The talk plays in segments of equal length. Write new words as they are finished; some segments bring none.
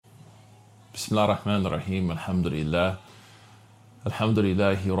بسم الله الرحمن الرحيم الحمد لله الحمد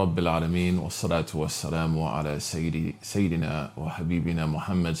لله رب العالمين والصلاة والسلام على سيدنا وحبيبنا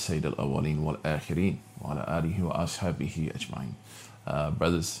محمد سيد الأولين والآخرين وعلى آله وأصحابه أجمعين.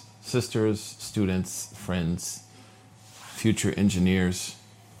 Brothers, sisters, students, friends, future engineers,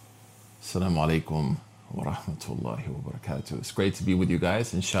 Assalamu alaikum wa rahmatullahi wa barakatuh. It's great to be with you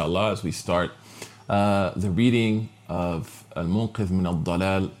guys, inshallah, as we start the reading of Al-Munqidh min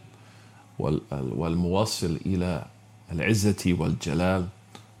al-Dalal wal-Muwassil ila al-Izzati wal-Jalal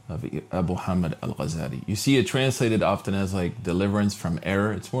of Abu Hamid al-Ghazali. You see it translated often as like deliverance from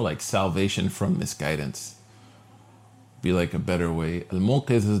error. It's more like salvation from misguidance. Be like a better way.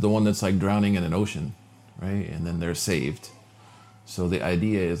 Al-Munqidh is the one that's like drowning in an ocean, right? And then they're saved. So the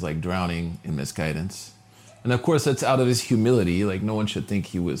idea is like drowning in misguidance. And of course, that's out of his humility. Like no one should think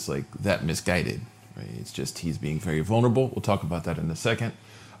he was like that misguided, right? It's just he's being very vulnerable. We'll talk about that in a second.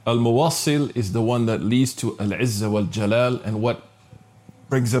 Al-Muwassil is the one that leads to Al-Izza wal-Jalal and what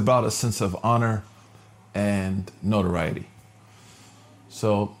brings about a sense of honor and notoriety.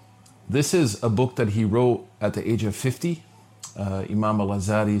 So this is a book that he wrote at the age of 50. Imam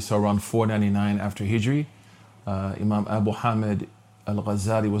al-Ghazali, so around 499 after Hijri. Imam Abu Hamid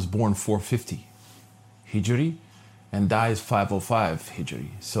al-Ghazali was born 450 Hijri and dies 505 Hijri.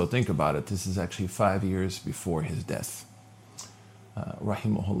 So think about it. This is actually 5 years before his death.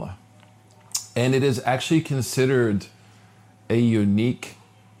 Rahimahullah. And it is actually considered a unique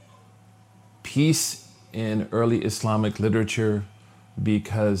piece in early Islamic literature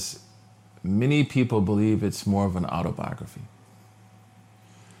because many people believe it's more of an autobiography.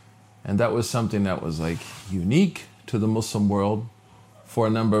 And that was something that was like unique to the Muslim world for a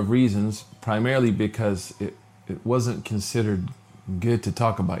number of reasons, primarily because it wasn't considered good to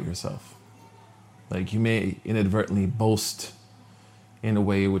talk about yourself. Like you may inadvertently boast in a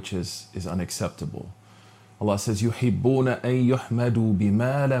way which is unacceptable. Allah says, يُحِبُّونَ أَن يُحْمَدُوا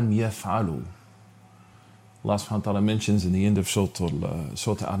بِمَا لَمْ يَفْعَلُوا. Allah subhanahu wa ta'ala mentions in the end of Surah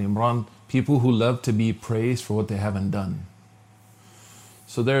Al-Imran, people who love to be praised for what they haven't done.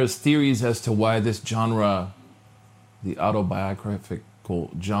 So there's theories as to why this genre, the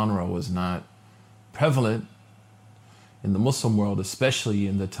autobiographical genre, was not prevalent in the Muslim world, especially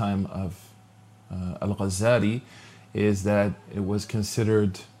in the time of Al-Ghazali, is that it was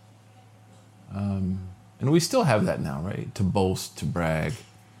considered, and we still have that now, right? To boast, to brag.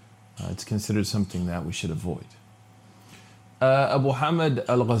 It's considered something that we should avoid. Abu Hamid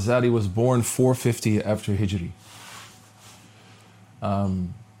al-Ghazali was born 450 after Hijri.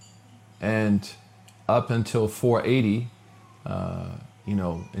 And up until 480,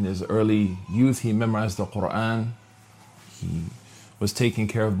 in his early youth, he memorized the Quran. He was taken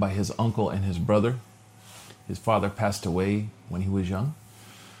care of by his uncle and his brother. His father passed away when he was young.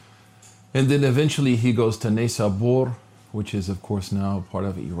 And then eventually he goes to Naysabur, which is of course now part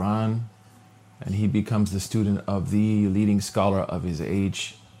of Iran. And he becomes the student of the leading scholar of his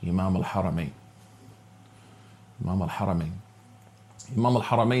age, Imam al-Haramain. Imam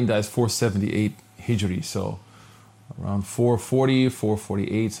al-Haramain dies 478 Hijri, so around 440,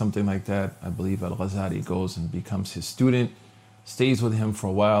 448, something like that. I believe al-Ghazali goes and becomes his student, stays with him for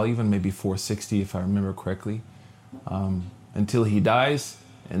a while, even maybe 460 if I remember correctly, until he dies.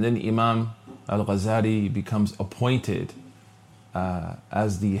 And then Imam al-Ghazali becomes appointed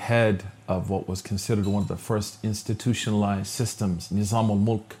as the head of what was considered one of the first institutionalized systems, Nizam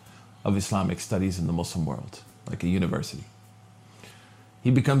al-Mulk, of Islamic studies in the Muslim world, like a university. He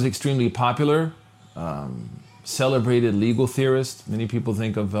becomes extremely popular, celebrated legal theorist. Many people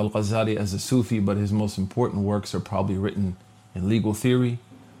think of al-Ghazali as a Sufi, but his most important works are probably written in legal theory,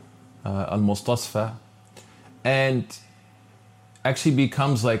 al-Mustasfa, and actually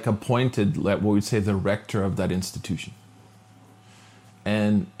becomes like appointed, like what we'd say, the rector of that institution.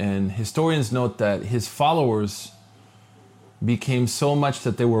 And historians note that his followers became so much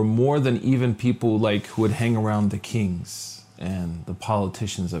that they were more than even people like who would hang around the kings and the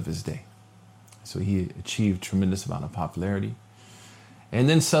politicians of his day. So he achieved tremendous amount of popularity. And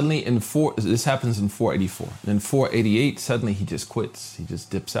then suddenly this happens in 484. In 488, suddenly he just quits. He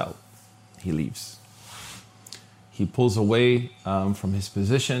just dips out. He leaves. He pulls away from his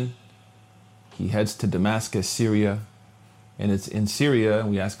position. He heads to Damascus, Syria. And it's in Syria,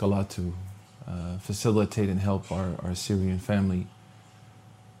 and we ask Allah to facilitate and help our Syrian family.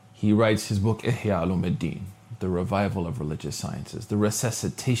 He writes his book, Ihya Ulumuddin, the revival of religious sciences, the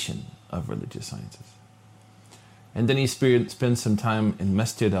resuscitation of religious sciences. And then he spends some time in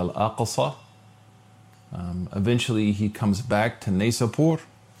Masjid al-Aqsa. Eventually he comes back to Naysapur.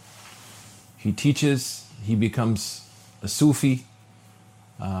 He teaches, he becomes a Sufi.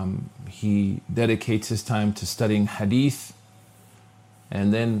 He dedicates his time to studying hadith,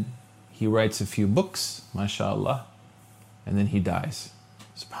 and then he writes a few books, mashallah, and then he dies,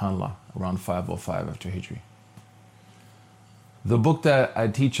 subhanAllah, around 505 after Hijri. The book that I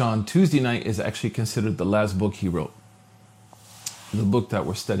teach on Tuesday night is actually considered the last book he wrote. The book that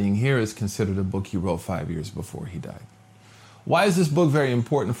we're studying here is considered a book he wrote 5 years before he died. Why is this book very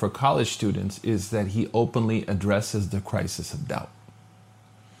important for college students is that he openly addresses the crisis of doubt.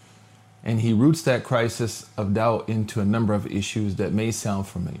 And he roots that crisis of doubt into a number of issues that may sound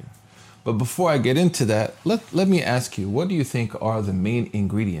familiar. But before I get into that, let me ask you, what do you think are the main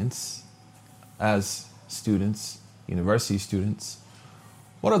ingredients as students, university students?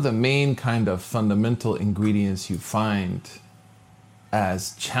 What are the main kind of fundamental ingredients you find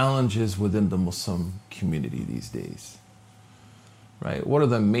as challenges within the Muslim community these days? Right? What are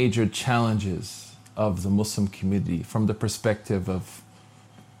the major challenges of the Muslim community from the perspective of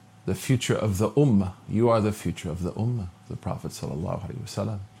the future of the Ummah? You are the future of the Ummah, the Prophet sallallahu alaihi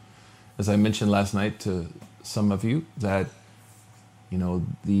wasallam. As I mentioned last night to some of you, that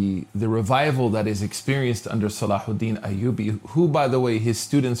the revival that is experienced under Salahuddin Ayyubi, who, by the way, his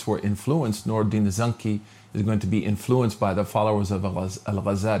students were influenced. Nuruddin Zanki is going to be influenced by the followers of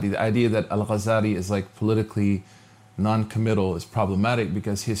Al-Ghazali. The idea that Al-Ghazali is like politically non-committal is problematic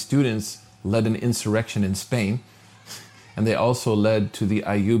because his students led an insurrection in Spain, and they also led to the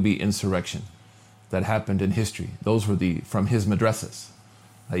Ayyubi insurrection that happened in history. Those were from his madrasas,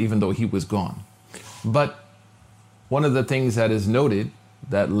 even though he was gone. But one of the things that is noted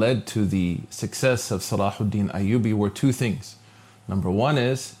that led to the success of Salahuddin Ayyubi were two things. Number one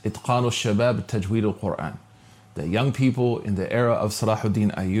is Itqanu Shabab Tajweed al-Quran. The young people in the era of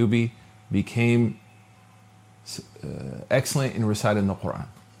Salahuddin Ayyubi became excellent in reciting the Quran.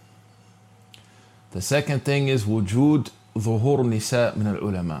 The second thing is Wujud Dhuhur Nisa min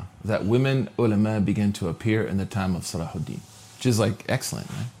al-Ulama, that women ulama began to appear in the time of Salahuddin, which is like excellent,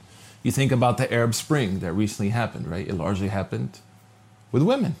 right? You think about the Arab Spring that recently happened, right? It largely happened with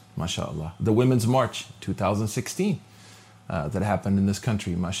women, mashallah. The Women's March 2016 that happened in this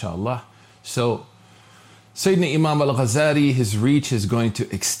country, mashallah. So Sayyidina Imam al-Ghazali, his reach is going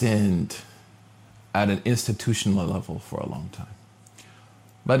to extend at an institutional level for a long time.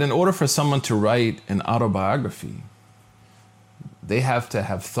 But in order for someone to write an autobiography, they have to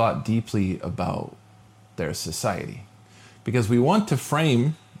have thought deeply about their society. Because we want to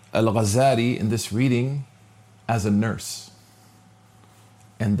frame Al-Ghazali in this reading as a nurse,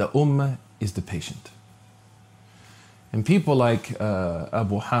 and the Ummah is the patient. And people like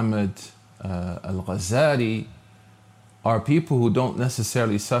Abu Hamid Al-Ghazali are people who don't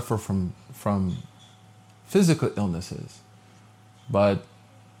necessarily suffer from physical illnesses, but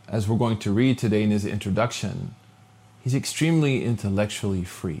as we're going to read today in his introduction, he's extremely intellectually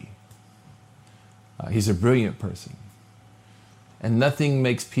free. He's a brilliant person. And nothing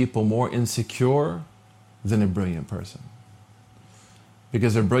makes people more insecure than a brilliant person.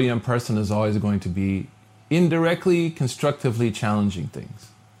 Because a brilliant person is always going to be indirectly, constructively challenging things.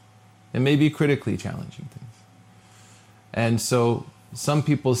 And maybe critically challenging things. And so some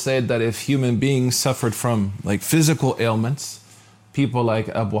people said that if human beings suffered from like physical ailments, people like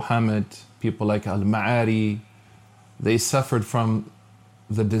Abu Hamid, people like Al-Ma'ari, they suffered from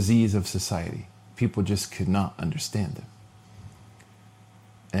the disease of society. People just could not understand them.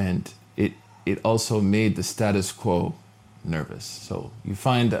 And it also made the status quo nervous. So you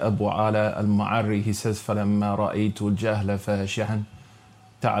find Abu Ala Al-Ma'ari, he says, فَلَمَّا رَأَيْتُ الْجَهْلَ فَاشِحًا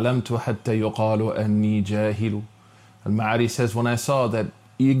تَعْلَمْتُ حَتَّى يُقَالُ أَنِّي جَاهِلُ. Al-Ma'ari says, when I saw that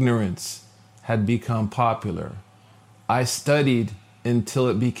ignorance had become popular, I studied until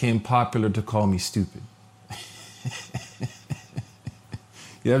it became popular to call me stupid.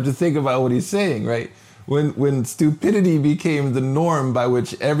 You have to think about what he's saying, right? When stupidity became the norm by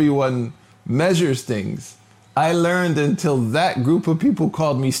which everyone measures things, I learned until that group of people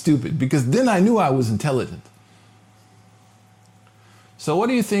called me stupid, because then I knew I was intelligent. So what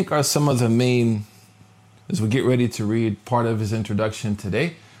do you think are some of the main, as we get ready to read part of his introduction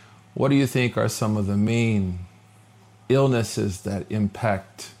today, what do you think are some of the main illnesses that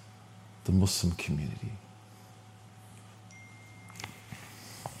impact the Muslim community?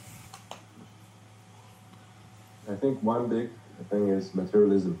 I think one big thing is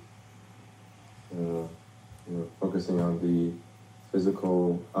materialism. Focusing on the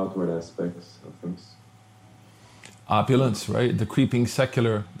physical, outward aspects of things. Opulence, right? The creeping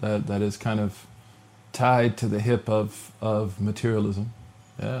secular that is kind of tied to the hip of materialism.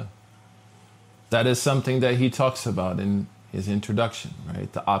 Yeah. That is something that he talks about in his introduction,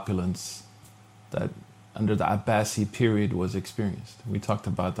 right? The opulence that under the Abbasi period was experienced. We talked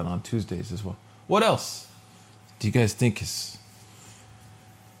about that on Tuesdays as well. What else do you guys think is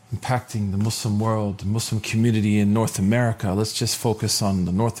impacting the Muslim world, the Muslim community in North America? Let's just focus on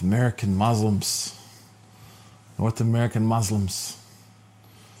the North American Muslims. North American Muslims.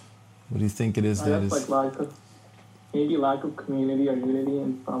 What do you think it is that is? Like lack of community or unity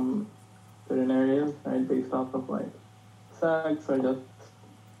in some certain areas, right? Based off of like sex or just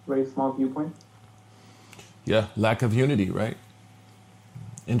very small viewpoints. Yeah, lack of unity, right?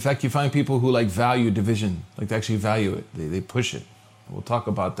 In fact, you find people who like value division, like they actually value it. They push it. We'll talk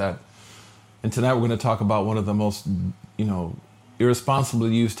about that. And tonight we're going to talk about one of the most,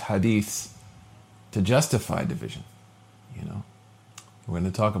 irresponsibly used hadiths to justify division. We're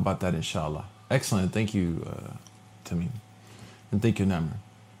going to talk about that, inshallah. Excellent. Thank you, Tamim. And thank you, Namr.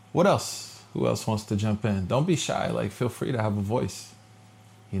 What else? Who else wants to jump in? Don't be shy. Like, feel free to have a voice.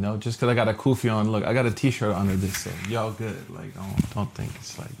 Just because I got a kufi on, look, I got a t-shirt under this, so y'all good. Like, don't think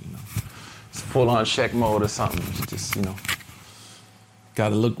it's like, it's full on check mode or something. It's just, got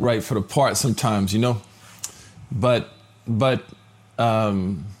to look right for the part sometimes, But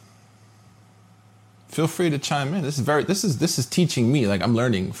feel free to chime in. This is teaching me. Like, I'm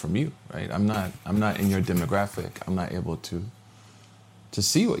learning from you, right? I'm not in your demographic. I'm not able to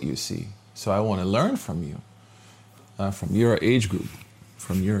see what you see. So I want to learn from you, from your age group,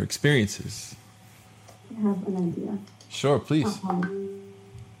 from your experiences. I have an idea. Sure, please.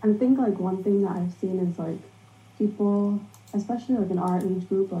 I think like one thing that I've seen is like people, especially like in our age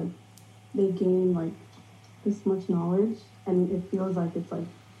group, like they gain like this much knowledge and it feels like it's like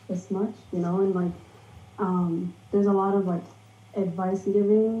this much, and like there's a lot of like advice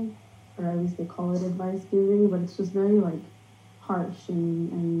giving, or at least they call it advice giving, but it's just very like harsh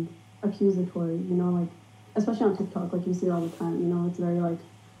and accusatory, like especially on TikTok, like you see it all the time, it's very like,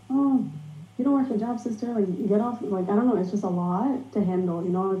 oh, you don't wear hijab, sister, like you get off, like I don't know, it's just a lot to handle,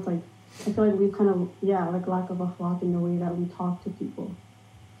 it's like I feel like we've kind of like lack of akhlaq in the way that we talk to people.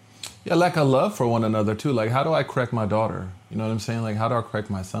 Yeah, lack of love for one another too. Like, how do I correct my daughter? You know what I'm saying? Like, how do I correct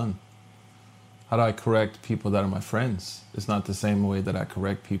my son? How do I correct people that are my friends? It's not the same way that I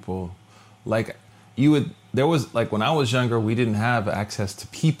correct people. Like, there was, like, when I was younger, we didn't have access to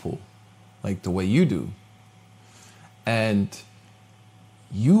people like the way you do. And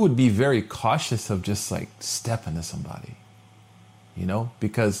you would be very cautious of just, like, stepping to somebody,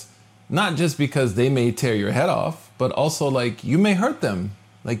 because not just because they may tear your head off, but also, like, you may hurt them.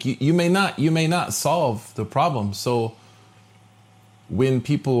 Like, you may not solve the problem. So when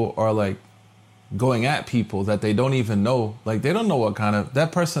people are, like, going at people that they don't even know, like, they don't know what kind of,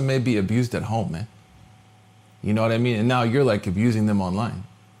 that person may be abused at home, man. You know what I mean? And now you're, like, abusing them online.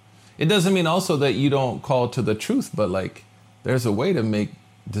 It doesn't mean also that you don't call to the truth, but, like, there's a way to make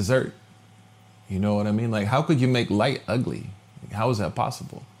dessert. You know what I mean? Like, how could you make light ugly? Like, how is that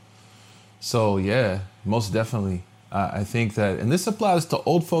possible? So, yeah, most definitely. I think that, and this applies to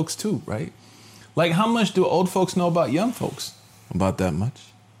old folks too, right? Like, how much do old folks know about young folks? About that much.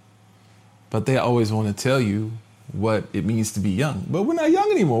 But they always want to tell you what it means to be young. But we're not young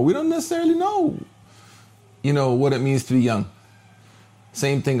anymore. We don't necessarily know, what it means to be young.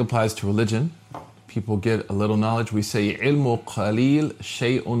 Same thing applies to religion. People get a little knowledge. We say, ilmu qalil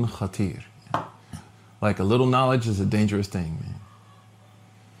shay'un khatir. Like, a little knowledge is a dangerous thing, man.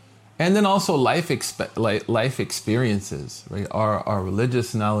 And then also life experiences, right? Our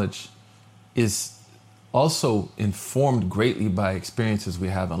religious knowledge is also informed greatly by experiences we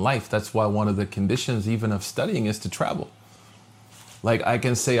have in life. That's why one of the conditions even of studying is to travel. Like, I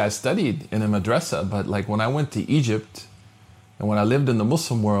can say I studied in a madrasa, but like when I went to Egypt and when I lived in the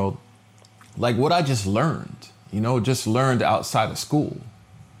Muslim world, like what I just learned, just learned outside of school.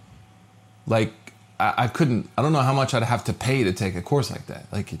 Like, I don't know how much I'd have to pay to take a course like that.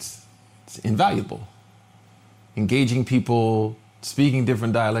 Like, it's invaluable. Engaging people, speaking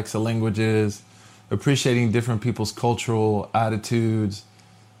different dialects of languages, appreciating different people's cultural attitudes,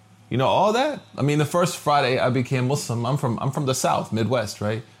 all that. I mean, the first Friday I became Muslim, I'm from the South, Midwest,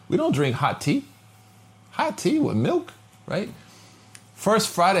 right? We don't drink hot tea with milk, right? First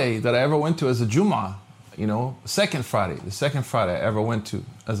Friday that I ever went to as a Jummah, the second Friday I ever went to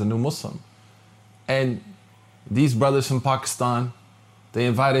as a new Muslim. And these brothers from Pakistan, they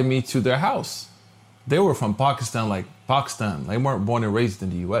invited me to their house. They were from Pakistan, like Pakistan. They weren't born and raised in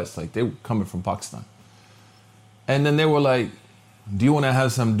the US. Like, they were coming from Pakistan. And then they were like, do you want to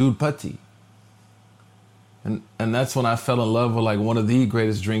have some doodh patti? And that's when I fell in love with, like, one of the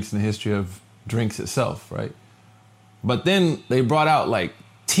greatest drinks in the history of drinks itself, right? But then they brought out, like,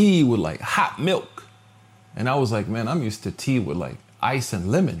 tea with, like, hot milk. And I was like, man, I'm used to tea with, like, ice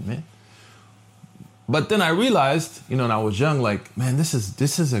and lemon, man. But then I realized, you know, when I was young, like, man, this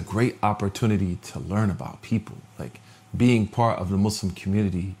is a great opportunity to learn about people. Like, being part of the Muslim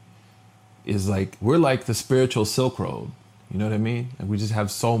community is like, we're like the spiritual Silk Road. You know what I mean? And we just have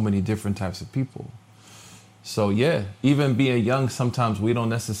so many different types of people. So yeah, even being young, sometimes we don't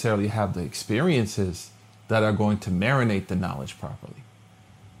necessarily have the experiences that are going to marinate the knowledge properly.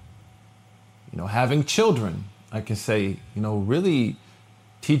 You know, having children, I can say, you know, really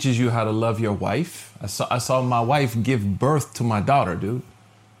teaches you how to love your wife. I saw my wife give birth to my daughter, dude.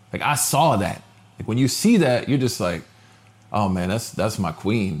 Like, I saw that. Like, when you see that, you're just like, oh man, that's my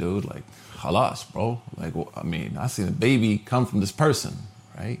queen, dude. Like, halas, bro. Like, well, I mean, I seen a baby come from this person,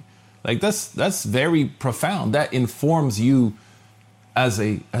 right? Like, that's very profound. That informs you as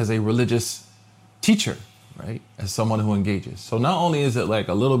a religious teacher, right? As someone who engages. So not only is it like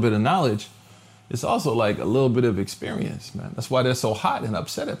a little bit of knowledge, it's also like a little bit of experience, man. That's why they're so hot and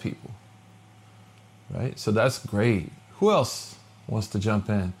upset at people, right? So that's great. Who else wants to jump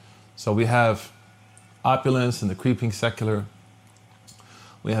in? So we have opulence and the creeping secular.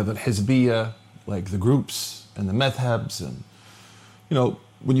 We have al-Hizbiyya, like the groups and the madhabs. And, you know,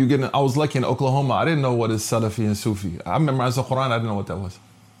 when you get in, I was lucky in Oklahoma, I didn't know what is Salafi and Sufi. I memorized the Quran, I didn't know what that was.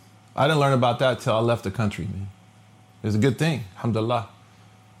 I didn't learn about that till I left the country, man. It was a good thing, alhamdulillah,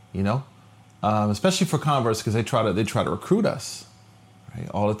 you know? Especially for converts, because they try to recruit us, right,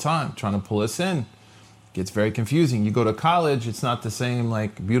 all the time, trying to pull us in. Gets very confusing. You go to college, it's not the same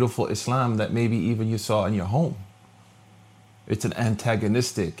like beautiful Islam that maybe even you saw in your home. It's an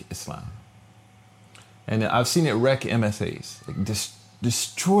antagonistic Islam, and I've seen it wreck MSAs, like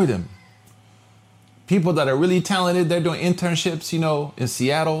destroy them. People that are really talented, they're doing internships, you know, in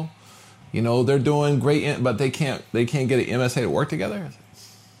Seattle, you know, they're doing great, but they can't get an MSA to work together.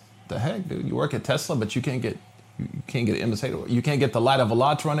 The heck, dude? You work at Tesla, but you can't get an MSA to work. You can't get the light of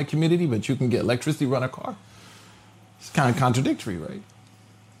Allah to run a community, but you can get electricity to run a car. It's kind of contradictory, right?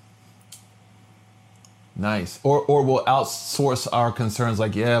 Nice. Or we'll outsource our concerns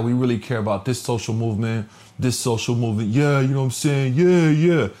like, yeah, we really care about this social movement. Yeah, you know what I'm saying?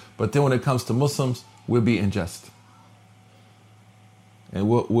 Yeah. But then when it comes to Muslims, we'll be unjust. And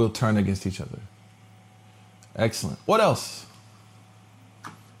we'll turn against each other. Excellent. What else?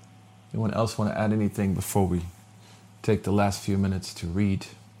 Anyone else want to add anything before we take the last few minutes to read?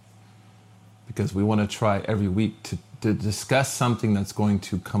 Because we want to try every week to discuss something that's going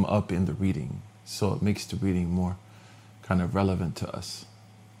to come up in the reading, so it makes the reading more kind of relevant to us.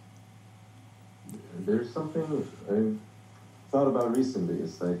 There's something I've thought about recently.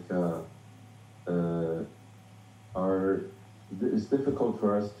 It's like it's difficult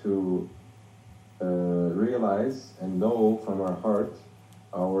for us to realize and know from our heart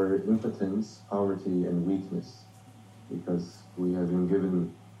our impotence, poverty, and weakness, because we have been given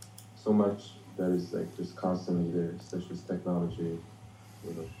so much that is like just constantly there, such as technology,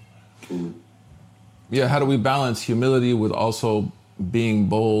 you know, food. Yeah, how do we balance humility with also being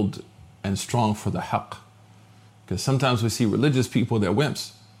bold and strong for the haqq? Because sometimes we see religious people, they're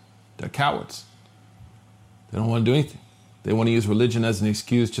wimps, they're cowards. They don't want to do anything. They want to use religion as an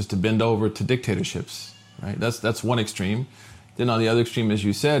excuse just to bend over to dictatorships, right? That's one extreme. Then on the other extreme, as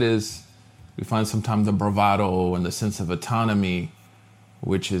you said, is we find sometimes the bravado and the sense of autonomy,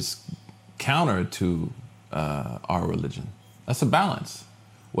 which is counter to our religion. That's a balance.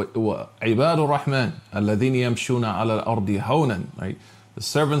 عِبَادُ الرَّحْمَنِ الَّذِينَ يَمْشُونَ عَلَى الْأَرْضِ هَوْنًا, right? The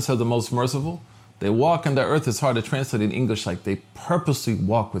servants of the Most Merciful, they walk on the earth. It's hard to translate in English, like they purposely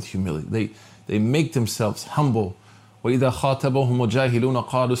walk with humility. They make themselves humble. وَإِذَا خَاطَبَهُمُ الْجَاهِلُونَ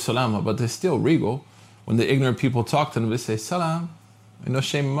قَالُوا سَلَامًا. But they're still regal. When the ignorant people talk to them, they say, salam. Ain't no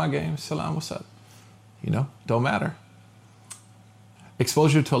shame in my game. Salam, what's up? You know, don't matter.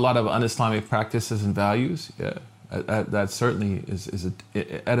 Exposure to a lot of un-Islamic practices and values, yeah, that certainly is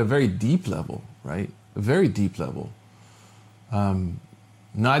at a very deep level, right? A very deep level.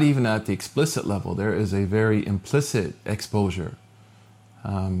 Not even at the explicit level. There is a very implicit exposure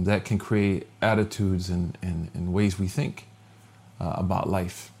that can create attitudes and ways we think about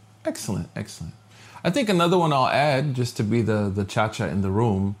life. Excellent. I think another one I'll add, just to be the cha-cha in the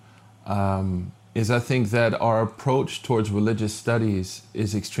room, is I think that our approach towards religious studies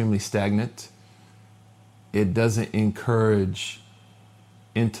is extremely stagnant. It doesn't encourage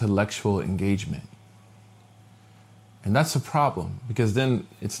intellectual engagement. And that's a problem, because then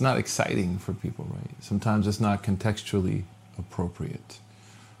it's not exciting for people, right? Sometimes it's not contextually appropriate.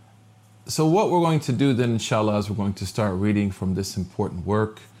 So what we're going to do then, inshallah, is we're going to start reading from this important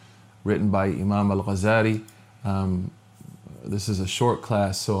work written by Imam al-Ghazali. This is a short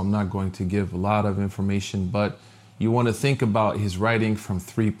class, so I'm not going to give a lot of information, but you want to think about his writing from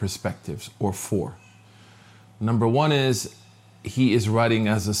 3 perspectives, or 4. Number one is he is writing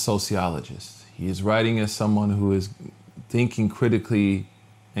as a sociologist. He is writing as someone who is thinking critically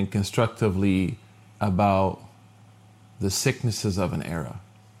and constructively about the sicknesses of an era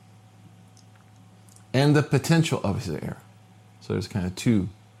and the potential of his era. So there's kind of two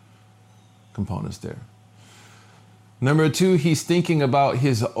components there. Number two, he's thinking about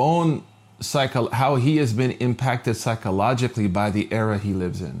his own how he has been impacted psychologically by the era he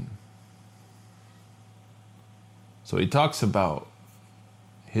lives in. So he talks about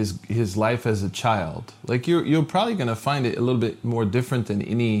his life as a child. Like you're probably going to find it a little bit more different than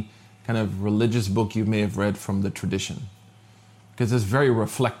any kind of religious book you may have read from the tradition, because it's very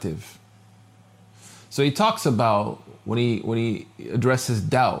reflective. So he talks about when he addresses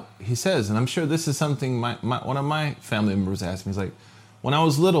doubt, he says, and I'm sure this is something one of my family members asked me, he's like, when I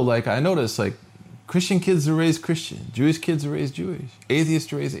was little, like I noticed like Christian kids are raised Christian, Jewish kids are raised Jewish,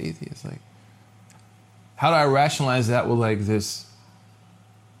 atheists are raised atheists. Like, how do I rationalize that with like this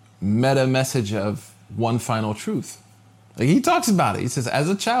meta message of one final truth? Like he talks about it. He says, as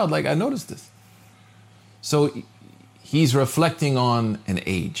a child, like I noticed this. So he's reflecting on an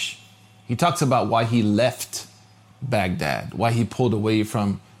age. He talks about why he left Baghdad, why he pulled away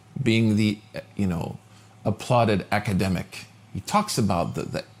from being the, applauded academic. He talks about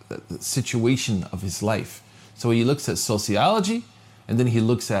the situation of his life. So he looks at sociology, and then he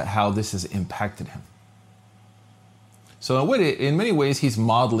looks at how this has impacted him. So in many ways, he's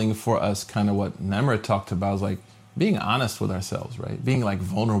modeling for us kind of what Namr talked about, is like being honest with ourselves, right? Being like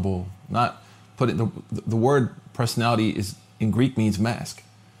vulnerable, not putting the word personality is in Greek means mask,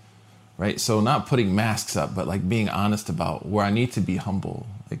 right? So not putting masks up, but like being honest about where I need to be humble,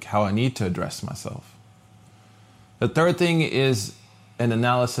 like how I need to address myself. The third thing is an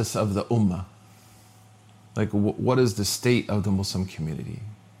analysis of the ummah. Like what is the state of the Muslim community?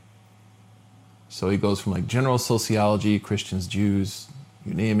 So he goes from like general sociology, Christians, Jews,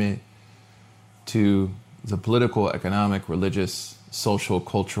 you name it, to the political, economic, religious, social,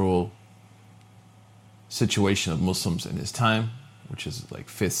 cultural situation of Muslims in his time, which is like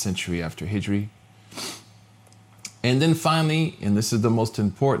 5th century after Hijri. And then finally, and this is the most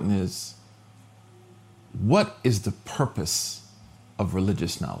important, is what is the purpose of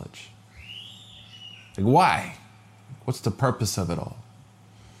religious knowledge? Like why? What's the purpose of it all?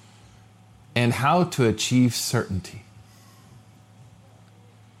 And how to achieve certainty.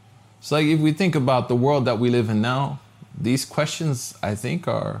 So like if we think about the world that we live in now, these questions I think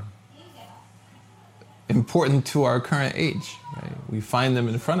are important to our current age, right? We find them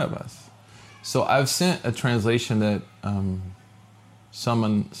in front of us. So I've sent a translation that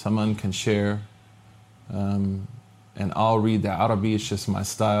someone can share, and I'll read the Arabi. It's just my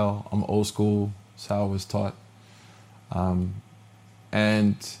style. I'm old school. It's how I was taught.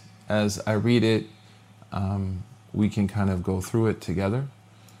 And as I read it, we can kind of go through it together.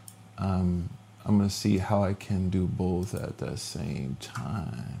 I'm going to see how I can do both at the same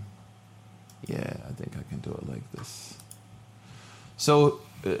time. Yeah, I think I can do it like this. So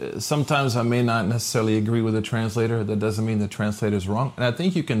sometimes I may not necessarily agree with the translator. That doesn't mean the translator is wrong. And I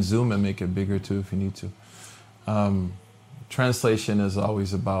think you can zoom and make it bigger too if you need to. Translation is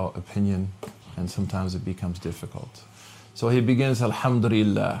always about opinion, and sometimes it becomes difficult. So he begins,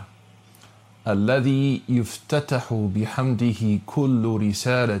 Alhamdulillah. الذي يفتتح بحمده كل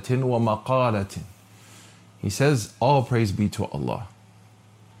رسالة ومقالة. He says, all praise be to Allah,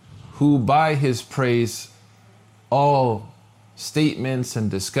 who by his praise all statements and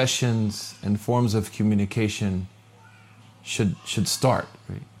discussions and forms of communication should start.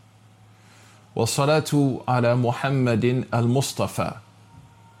 Right? والصلاة على محمد المصطفى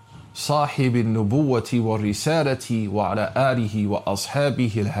صاحب النبوة والرسالة وعلى آله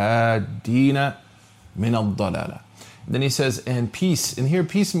وأصحابه الهادين من الضلالة. Then he says, and peace. And here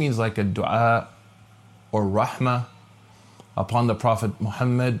peace means like a dua or rahmah upon the Prophet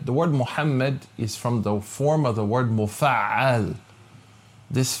Muhammad. The word Muhammad is from the form of the word mufa'al.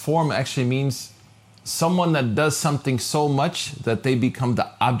 This form actually means someone that does something so much that they become the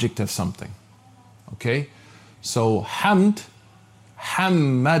object of something. Okay? So hamd,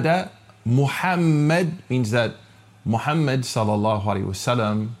 hammada, Muhammad means that Muhammad sallallahu alaihi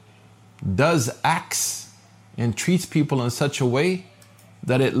wasallam does acts and treats people in such a way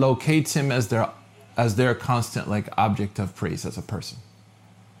that it locates him as their constant like object of praise as a person.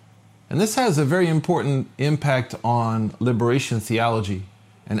 And this has a very important impact on liberation theology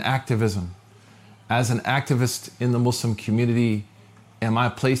and activism. As an activist in the Muslim community, am I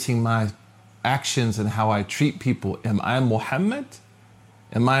placing my actions and how I treat people? Am I Muhammad?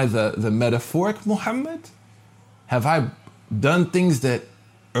 Am I the metaphoric Muhammad? Have I done things that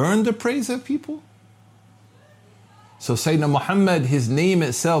earn the praise of people? So Sayyidina Muhammad, his name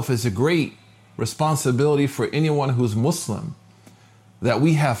itself is a great responsibility for anyone who's Muslim, that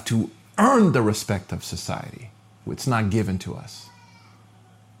we have to earn the respect of society. It's not given to us.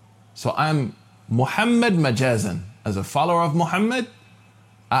 So I'm Muhammad Majazan. As a follower of Muhammad,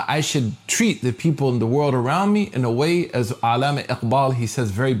 I should treat the people in the world around me in a way, as Allama Iqbal, he says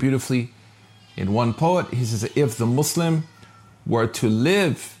very beautifully in one poet, he says, if the Muslim were to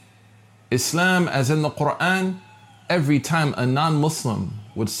live Islam as in the Quran, every time a non-Muslim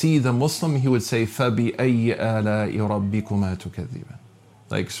would see the Muslim, he would say, فَبِأَيِّ آلَاءِ رَبِّكُمَا تُكَذِّبًا,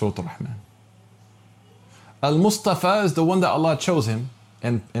 like Surah Al-Rahman. Al-Mustafa is the one that Allah chose him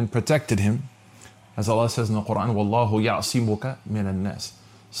and protected him. As Allah says in the Quran, وَاللَّهُ يَعْصِمُكَ مِنَ النَّاسِ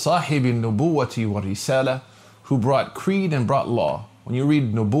صَاحِبِ النُّبُوَّةِ وَالرِّسَالَةِ, who brought creed and brought law. When you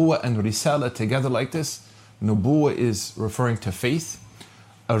read Nubuwwah and Risala together like this, Nubuwwah is referring to faith,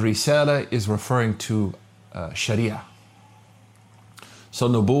 a Risala is referring to Sharia. So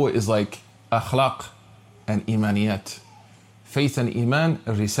Nubuwwah is like akhlaq and imaniyat. Faith and iman,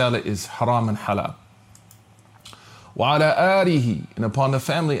 Risala is haram and halal. وَعَلَىٰ آلِهِ, and upon the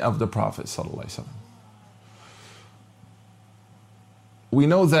family of the Prophet sallallahu alaihi wasallam. We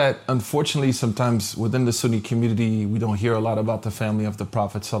know that, unfortunately, sometimes within the Sunni community, we don't hear a lot about the family of the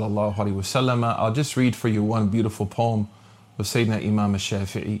Prophet sallallahu alaihi wasallam. I'll just read for you one beautiful poem of Sayyidina Imam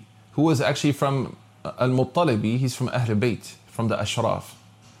al-Shafi'i, who was actually from al-Muttalibi, he's from Ahl Bayt, from the Ashraf,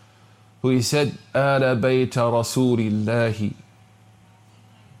 who he said, Ala Bayta Rasulillahi.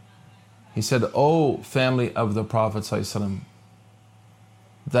 He said, O family of the Prophet sallallahu alaihi wasallam,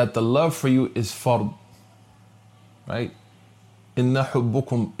 that the love for you is fard, right? Inna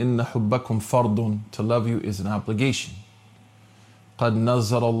hubbakum fardun, to love you is an obligation. قَدْ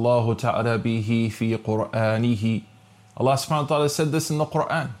نَزَّلَ اللَّهُ تَعَالَى بِهِ فِي قُرْآنِهِ. Allah subhanahu wa ta'ala said this in the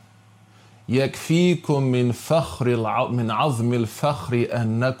Quran. يَكْفِيكُم مِّن عَظْمِ الْفَخْرِ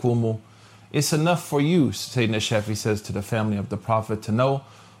أَنَّكُمُ. It's enough for you, Sayyidina Shafi says to the family of the Prophet, to know,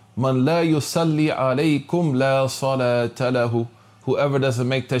 مَنْ لَا يُصَلِّي عَلَيْكُمْ لَا صَلَاةَ لَهُ. Whoever doesn't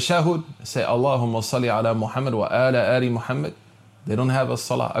make tashahud, say Allahumma salli ala Muhammad wa ala ali Muhammad. They don't have a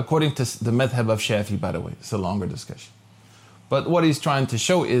salah. According to the madhab of Shafi, by the way. It's a longer discussion. But what he's trying to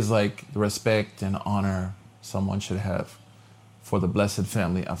show is like the respect and honor someone should have for the blessed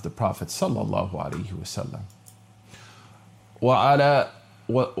family of the Prophet sallallahu alaihi wasallam. Wa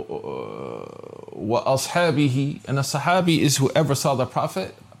ashabihi, and a sahabi is whoever saw the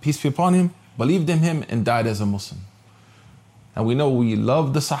Prophet, peace be upon him, believed in him, and died as a Muslim. And we know we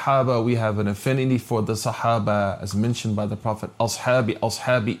love the Sahaba, we have an affinity for the Sahaba, as mentioned by the Prophet, Ashabi,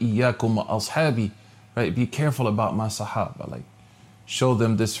 iyyakum wa ashabi, right? Be careful about my Sahaba, like show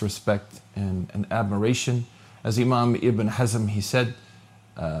them this respect and admiration. As Imam Ibn Hazm, he said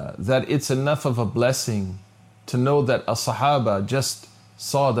that it's enough of a blessing to know that a Sahaba just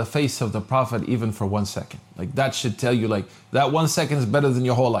saw the face of the Prophet even for 1 second. Like that should tell you, like that 1 second is better than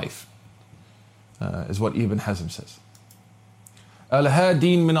your whole life, is what Ibn Hazm says.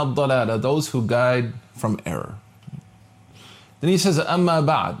 Al-Hadin min al-Dalala, those who guide from error. Then he says, Amma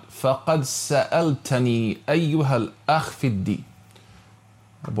ba'd, faqad sa'altani ayyuha al-akh fi ad-din.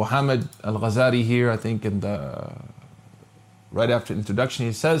 Abu Hamid al-Ghazali here, I think in the, right after introduction,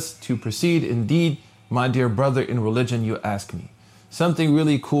 he says, to proceed, indeed, my dear brother in religion, you ask me. Something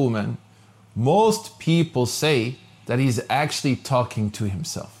really cool, man. Most people say that he's actually talking to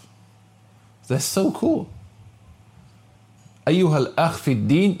himself. That's so cool. أيها الأخ في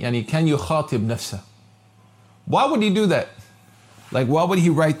الدين, يعني كان يخاطب نفسه. Why would he do that? Like, why would he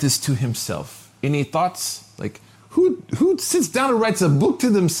write this to himself? Any thoughts? Like, who sits down and writes a book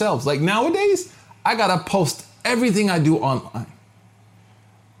to themselves? Like nowadays, I gotta post everything I do online.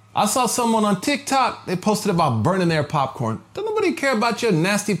 I saw someone on TikTok, they posted about burning their popcorn. Don't nobody care about your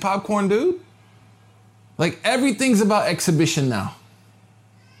nasty popcorn, dude. Like, everything's about exhibition now.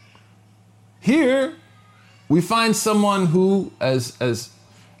 Here, we find someone who, as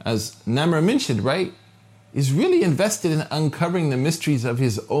Namr mentioned, right, is really invested in uncovering the mysteries of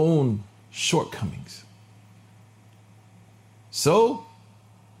his own shortcomings. So,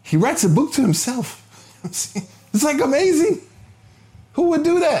 he writes a book to himself. It's like amazing. Who would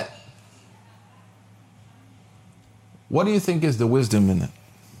do that? What do you think is the wisdom in it?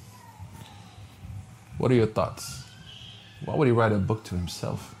 What are your thoughts? Why would he write a book to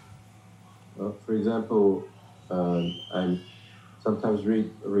himself? Well, for example, I sometimes read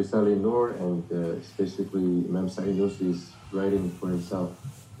Risale Nur, and it's basically Imam Sa'id Nusri is writing for himself.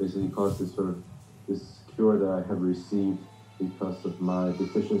 Basically calls this sort of this cure that I have received because of my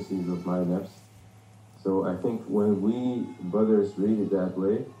deficiencies of my nafs. So I think when we brothers read it that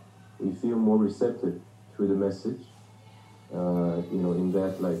way, we feel more receptive to the message, in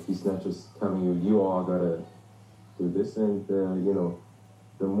that, like, he's not just telling you, you all gotta do this. And,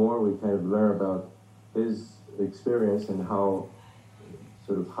 the more we kind of learn about his experience and how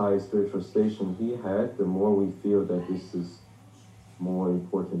sort of high spiritual station he had, the more we feel that this is more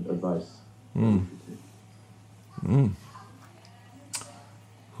important advice.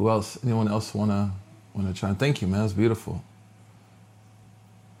 Who else? Anyone else wanna try? Thank you, man. It's beautiful.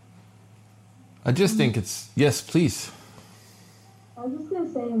 I just think it's, yes, please. I was just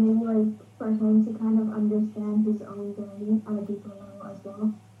gonna say, maybe like for him to kind of understand his own journey on a deeper level as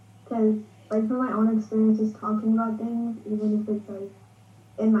well, because like from my own experiences talking about things, even if it's like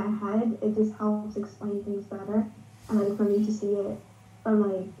in my head, it just helps explain things better, and like for me to see it from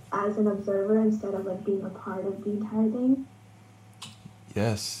like as an observer instead of like being a part of the entire thing.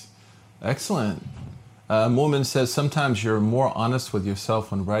 Yes, excellent. Moomin says, sometimes you're more honest with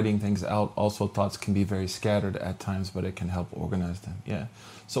yourself when writing things out. Also, thoughts can be very scattered at times, but it can help organize them. Yeah.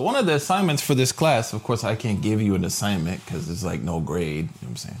 So one of the assignments for this class, of course, I can't give you an assignment because it's like no grade, you know what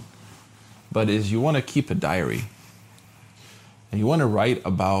I'm saying? But is you want to keep a diary. And you want to write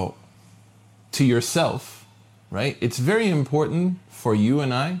about to yourself, right? It's very important for you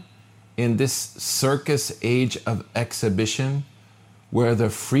and I in this circus age of exhibition, where the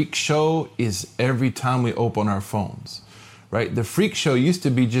freak show is every time we open our phones, right? The freak show used to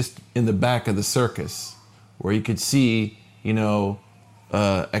be just in the back of the circus, where you could see,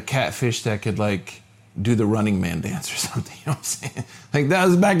 a catfish that could like do the Running Man dance or something, you know what I'm saying? Like that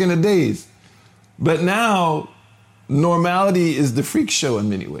was back in the days. But now, normality is the freak show in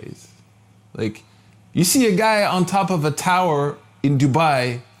many ways. Like, you see a guy on top of a tower in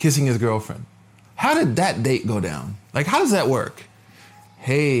Dubai kissing his girlfriend. How did that date go down? Like, how does that work?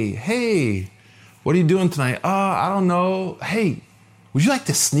 Hey, what are you doing tonight? I don't know. Hey, would you like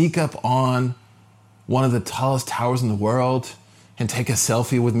to sneak up on one of the tallest towers in the world and take a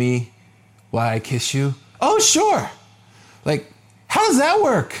selfie with me while I kiss you? Oh, sure. Like, how does that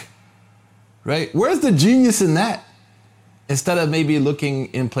work? Right? Where's the genius in that? Instead of maybe looking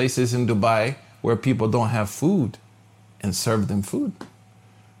in places in Dubai where people don't have food and serve them food,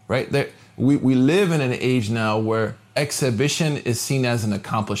 right? We live in an age now where exhibition is seen as an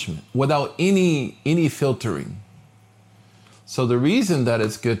accomplishment without any filtering. So the reason that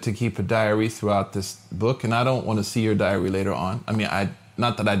it's good to keep a diary throughout this book, and I don't want to see your diary later on. I mean,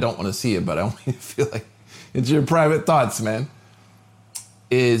 not that I don't want to see it, but I want you to feel like it's your private thoughts, man,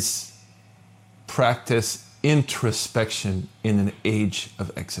 is practice introspection in an age of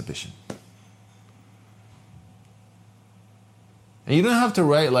exhibition. And you don't have to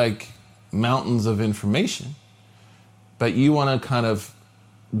write like mountains of information, but you want to kind of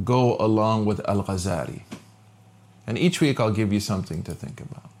go along with Al-Ghazali. And each week I'll give you something to think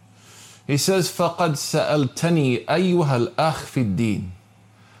about. He says, فَقَدْ سَأَلْتَنِي أَيُّهَا الْأَخْ فِي الدِّينِ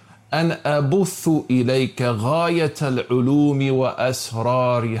أَنْ أَبُثُّ إِلَيْكَ غَايَةَ الْعُلُومِ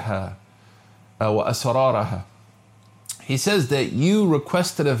وَأَسْرَارَهَا. He says that you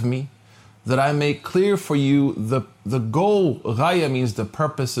requested of me that I make clear for you the goal. Ghaya means the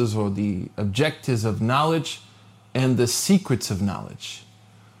purposes or the objectives of knowledge and the secrets of knowledge.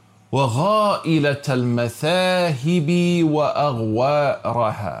 وَغَائِلَةَ الْمَثَاهِبِ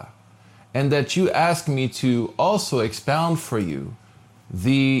وَأَغْوَارَهَا. And that you ask me to also expound for you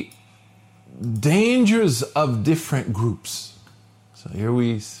the dangers of different groups. So here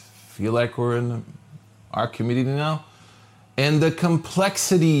we feel like we're in our community now. And the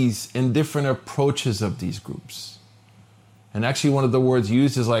complexities and different approaches of these groups. And actually one of the words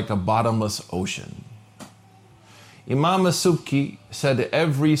used is like a bottomless ocean. Imam As-Subki said that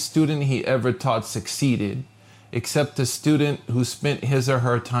every student he ever taught succeeded, except the student who spent his or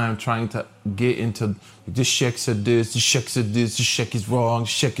her time trying to get into this sheikh said this, this sheikh said this sheikh is wrong, this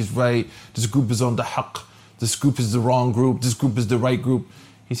sheikh is right, this group is on the haqq, this group is the wrong group, this group is the right group.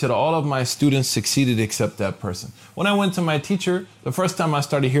 He said, all of my students succeeded except that person. When I went to my teacher, the first time I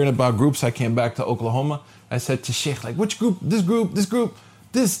started hearing about groups, I came back to Oklahoma. I said to Sheikh, like, which group, this group, this group,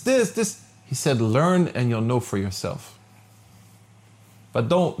 this. He said, learn and you'll know for yourself. But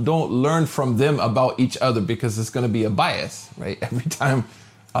don't learn from them about each other because it's going to be a bias, right? Every time,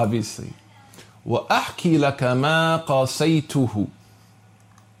 obviously. وَأَحْكِي لَكَ مَا قَاسَيْتُهُ.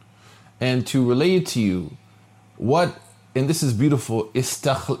 And to relate to you what, and this is beautiful,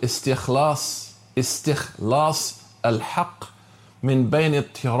 استخلاص الحق من بين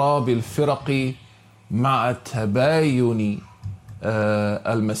اضطراب الفرق مع تباين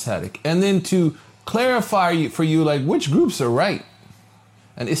المسالك. And then to clarify for you like which groups are right.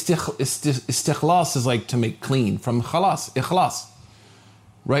 And istikhlas is like to make clean from khalas, ikhlas.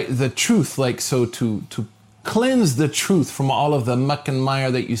 Right? The truth, like so to cleanse the truth from all of the muck and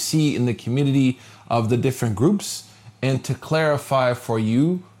mire that you see in the community of the different groups, and to clarify for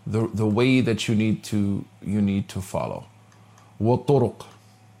you the way that you need to follow. وَالطُّرُقْ.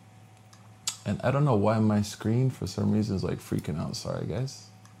 And I don't know why my screen for some reason is like freaking out. Sorry guys.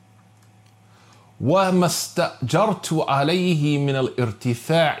 وَمَا اسْتَأْجَرْتُ عَلَيْهِ مِنَ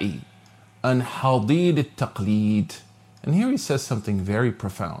الْإِرْتِفَاعِ عَنْ حَضِيرِ التَّقْلِيدِ. And here he says something very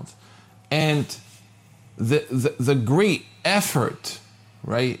profound. And the great effort,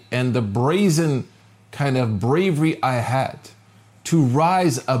 right, and the brazen kind of bravery I had to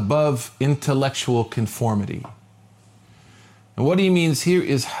rise above intellectual conformity. And what he means here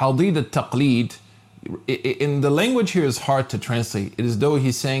is hadid al-taqlid. In the language here is hard to translate. It is though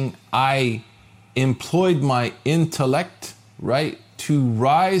he's saying, I employed my intellect, right, to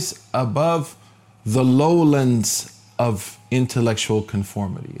rise above the lowlands of intellectual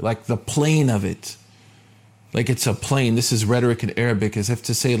conformity, like the plane of it. Like it's a plane. This is rhetoric in Arabic, as if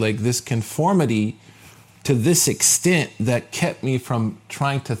to say like this conformity to this extent that kept me from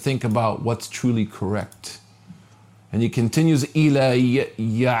trying to think about what's truly correct. And he continues, إِلَى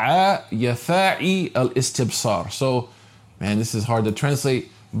يَفَاعِ الْإِسْتِبْصَارِ. So, man, this is hard to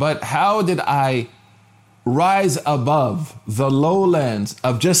translate. But how did I rise above the lowlands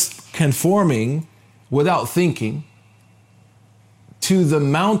of just conforming without thinking to the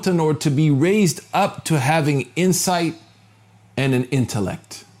mountain, or to be raised up to having insight and an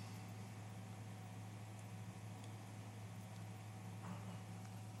intellect?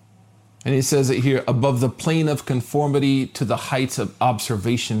 And he says it here, above the plane of conformity to the heights of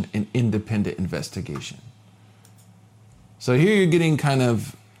observation and independent investigation. So here you're getting kind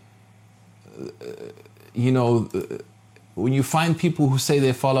of, when you find people who say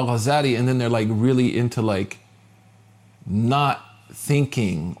they follow Ghazali and then they're like really into like not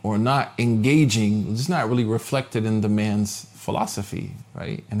thinking or not engaging, it's not really reflected in the man's philosophy,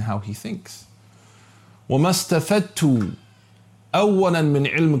 right? And how he thinks. وَمَا اسْتَفَدْتُ أولا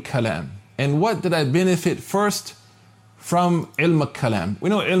من علم الكلام. And what did I benefit first from ilm al-kalam? We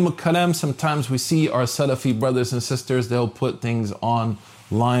know ilm al-kalam, sometimes we see our Salafi brothers and sisters, they'll put things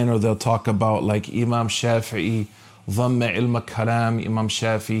online, or they'll talk about like Imam Shafi'i, ضم ilm al-kalam, Imam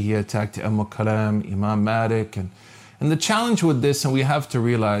Shafi'i, he attacked ilm al-kalam, Imam Malik. And the challenge with this, and we have to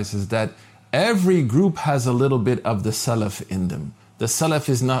realize, is that every group has a little bit of the Salaf in them. The Salaf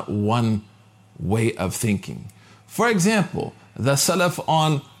is not one way of thinking. For example, the Salaf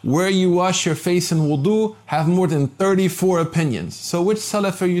on where you wash your face in wudu have more than 34 opinions. So which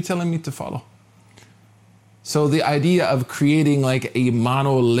Salaf are you telling me to follow? So the idea of creating like a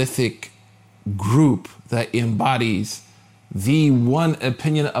monolithic group that embodies the one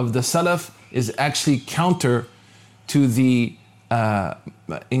opinion of the Salaf is actually counter to the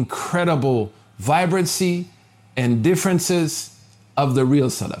incredible vibrancy and differences of the real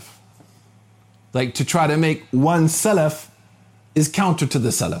Salaf. Like to try to make one Salaf is counter to the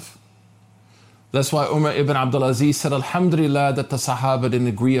Salaf. That's why Umar ibn Abdul Aziz said, Alhamdulillah, that the Sahaba didn't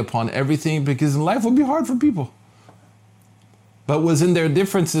agree upon everything, because life would be hard for people. But it was in their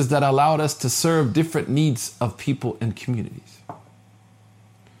differences that allowed us to serve different needs of people and communities.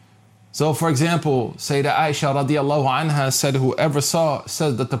 So for example, Sayyidah Aisha radiallahu anha said, whoever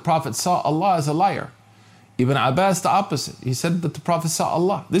said that the Prophet saw Allah is a liar. Ibn Abbas, the opposite. He said that the Prophet saw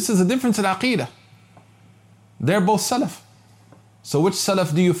Allah. This is a difference in Aqeedah. They're both Salaf. So which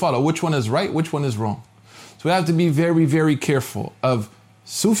Salaf do you follow? Which one is right? Which one is wrong? So we have to be very, very careful of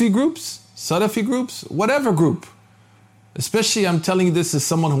Sufi groups, Salafi groups, whatever group. Especially, I'm telling you this as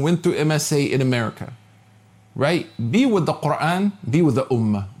someone who went through MSA in America. Right? Be with the Quran, be with the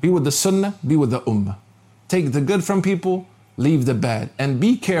Ummah. Be with the Sunnah, be with the Ummah. Take the good from people, leave the bad. And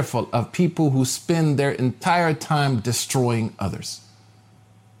be careful of people who spend their entire time destroying others.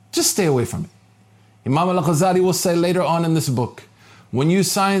 Just stay away from it. Imam al-Ghazali will say later on in this book, when you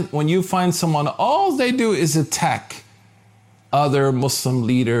find someone, all they do is attack other Muslim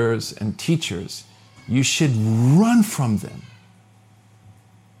leaders and teachers, you should run from them.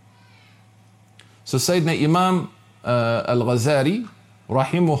 So Sayyidina Imam al-Ghazali,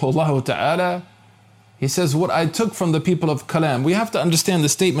 rahimahullah ta'ala, he says, what I took from the people of Kalam, we have to understand the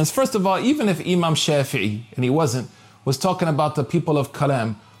statements. First of all, even if Imam Shafi'i, and he wasn't, was talking about the people of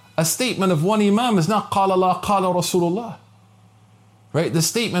Kalam, a statement of one Imam is not قال الله قال Rasulullah. Right? The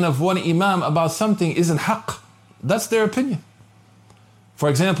statement of one Imam about something isn't haqq. That's their opinion. For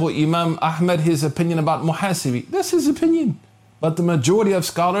example, Imam Ahmad, his opinion about Muhasibi, that's his opinion. But the majority of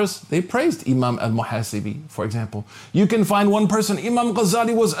scholars, they praised Imam al-Muhasibi, for example. You can find one person, Imam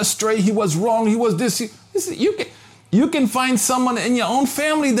Ghazali was astray, he was wrong, he was this. You can find someone in your own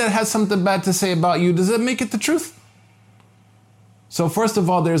family that has something bad to say about you. Does that make it the truth? So first of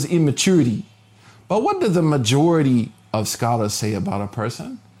all, there's immaturity. But what do the majority of scholars say about a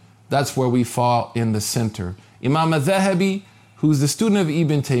person? That's where we fall in the center. Imam al-Dhahabi, who's the student of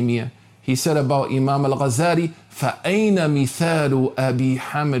Ibn Taymiyyah, he said about Imam al-Ghazali, فَأَيْنَ مِثَالُ أَبِي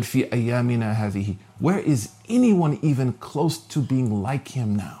حَمِدْ فِي أَيَّامِنَا هَذِهِ. Where is anyone even close to being like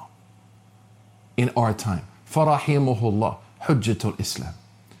him now in our time? فَرَحِمُهُ اللَّهُ حُجَّةُ الْإِسْلَامِ.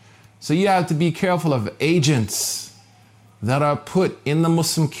 So you have to be careful of agents that are put in the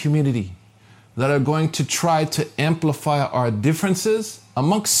Muslim community that are going to try to amplify our differences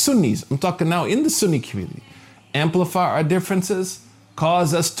amongst Sunnis. I'm talking now in the Sunni community. Amplify our differences,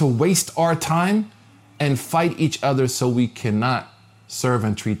 cause us to waste our time and fight each other so we cannot serve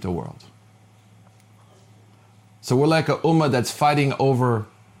and treat the world. So we're like a ummah that's fighting over,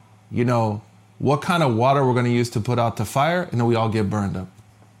 what kind of water we're going to use to put out the fire, and then we all get burned up.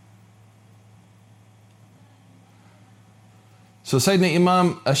 So Sayyidina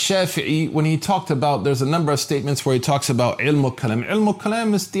Imam al-Shafi'i, when he talked about, there's a number of statements where he talks about ilm al-kalam. Ilm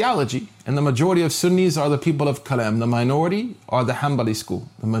al-kalam is theology, and the majority of Sunnis are the people of kalam. The minority are the Hanbali school.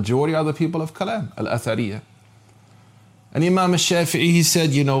 The majority are the people of kalam, al-Athariyah. And Imam al-Shafi'i, he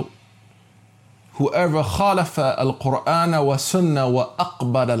said, whoever khalafa al-Qur'an wa sunnah wa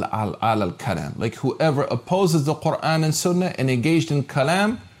aqbal al-kalam. Like whoever opposes the Qur'an and sunnah and engaged in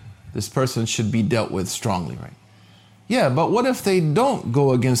kalam, this person should be dealt with strongly, right? Yeah, but what if they don't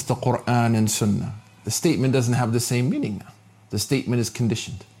go against the Qur'an and Sunnah? The statement doesn't have the same meaning now. The statement is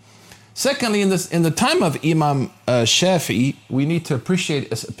conditioned. Secondly, in the time of Imam Shafi'i, we need to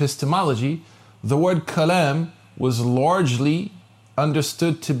appreciate epistemology. The word kalam was largely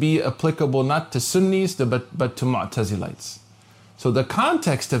understood to be applicable not to Sunnis but to Mu'tazilites. So the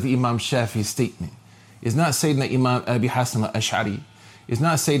context of Imam Shafi'i's statement is not Sayyidina Imam Abi Hasan al-Ash'ari. It's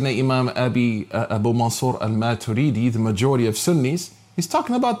not Sayyidina Imam Abu Mansur al-Maturidi, the majority of Sunnis. He's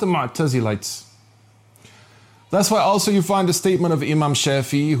talking about the Mu'tazilites. That's why also you find the statement of Imam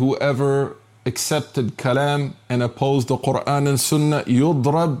Shafi'i, whoever accepted kalam and opposed the Quran and Sunnah,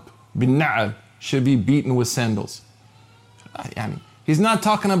 yudrab bin na'al, should be beaten with sandals. He's not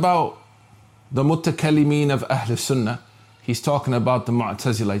talking about the mutakallimin of Ahl Sunnah. He's talking about the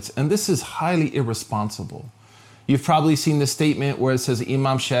Mu'tazilites. And this is highly irresponsible. You've probably seen the statement where it says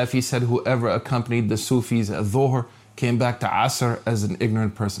Imam Shafi said whoever accompanied the Sufis at Dhuhr came back to Asr as an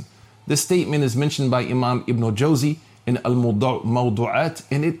ignorant person. This statement is mentioned by Imam Ibn Jawzi in Al-Mawdu'at,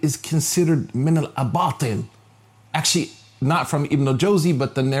 and it is considered min al-abatil. Actually, not from Ibn Jawzi,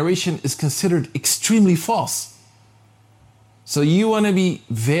 but the narration is considered extremely false. So you want to be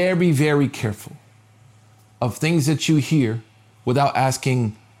very, very careful of things that you hear without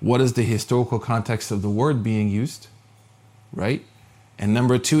asking, what is the historical context of the word being used, right? And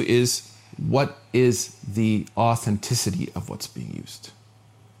number two is, what is the authenticity of what's being used?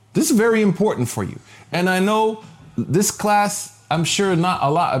 This is very important for you. And I know this class, I'm sure not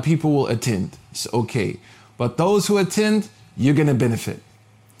a lot of people will attend. It's okay. But those who attend, you're going to benefit.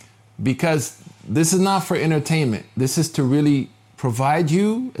 Because this is not for entertainment. This is to really provide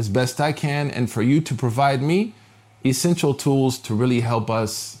you as best I can, and for you to provide me essential tools to really help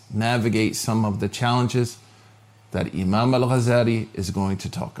us navigate some of the challenges that Imam al-Ghazali is going to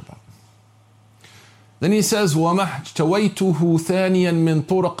talk about. Then he says, وَمَا اجْتَوَيْتُهُ ثَانِيًا مِنْ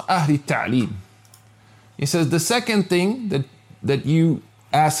طُرق أَهْلِ التَّعْلِيمِ. He says, the second thing that you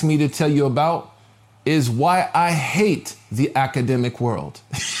asked me to tell you about is why I hate the academic world.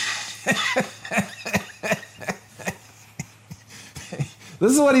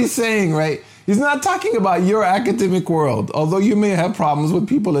 This is what he's saying, right? He's not talking about your academic world, although you may have problems with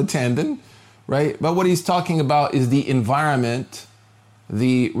people attending, right? But what he's talking about is the environment,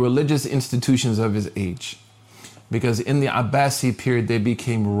 the religious institutions of his age. Because in the Abbasi period, they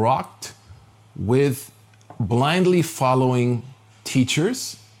became rocked with blindly following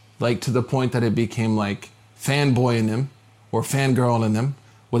teachers, like to the point that it became like fanboying them or fangirling them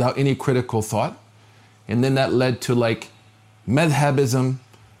without any critical thought. And then that led to like madhabism,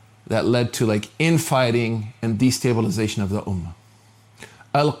 that led to like infighting and destabilization of the ummah.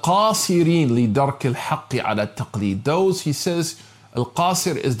 Al-Qasirin li dark al-haqqi ala taqleed. Those, he says,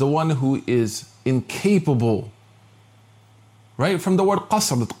 Al-Qasir is the one who is incapable, right? From the word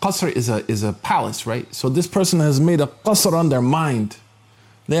qasr. Qasr is a palace, right? So this person has made a qasr on their mind.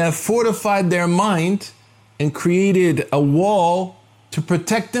 They have fortified their mind and created a wall to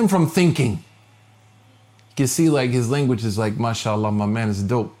protect them from thinking. You can see like his language is like, mashallah, my man is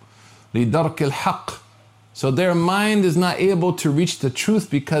dope. لِدَرْكِ الْحَقِّ. So their mind is not able to reach the truth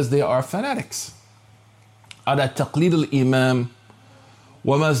because they are fanatics. على تقليد الإمام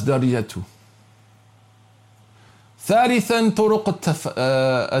ومصدريته. ثالثا طرق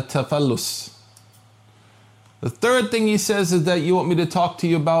التفلس. The third thing he says is that you want me to talk to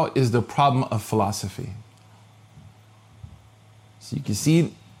you about is the problem of philosophy. So you can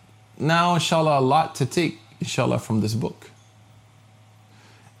see now, inshallah, a lot to take, inshallah, from this book.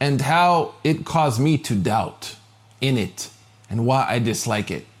 And how it caused me to doubt in it and why I dislike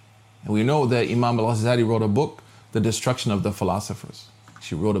it. And we know that Imam al-Ghazali wrote a book, The Destruction of the Philosophers.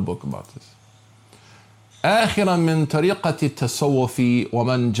 She wrote a book about this. آخرا من طريقة التصوف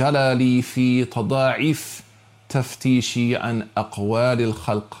ومن جلى لي في تضاعف تفتيشي عن أقوال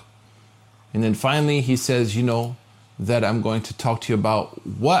الخلق. And then finally he says, you know, that I'm going to talk to you about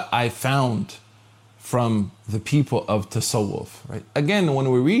what I found from the people of Tasawwuf, right? Again, when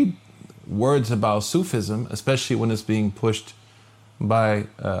we read words about Sufism, especially when it's being pushed by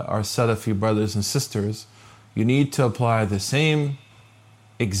our Salafi brothers and sisters, you need to apply the same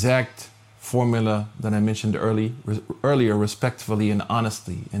exact formula that I mentioned earlier, respectfully and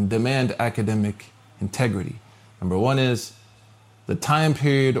honestly, and demand academic integrity. Number one is the time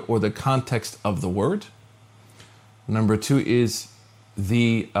period or the context of the word. Number two is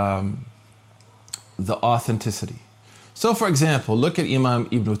the authenticity. So for example, look at Imam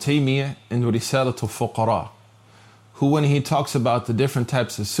Ibn Taymiyyah in Risalatul Fuqara, who when he talks about the different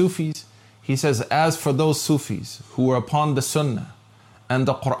types of Sufis, he says, as for those Sufis who are upon the Sunnah and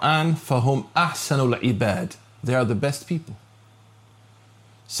the Quran, فَهُمْ أَحْسَنُ الْعِبَادِ, they are the best people.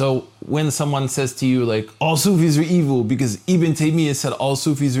 So when someone says to you like, all Sufis are evil because Ibn Taymiyyah said all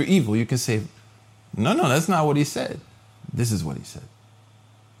Sufis are evil, you can say, no, that's not what he said. This is what he said.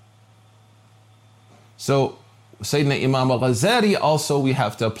 So Sayyidina Imam al-Ghazali also, we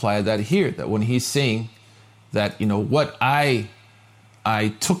have to apply that here, that when he's saying that, you know, what I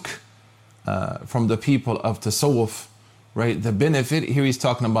took from the people of Tasawwuf, right, the benefit, here he's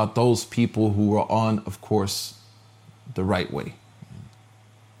talking about those people who were on, of course, the right way.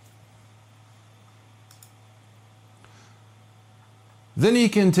 Then he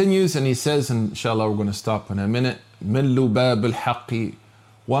continues and he says, and inshallah we're going to stop in a minute, مِنْ لُبَابِ الْحَقِّ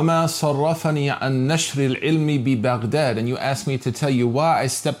وَمَا صَرَّفَنِي عَنْ نَشْرِ الْعِلْمِ بِبَغْدَادِ. And you asked me to tell you why I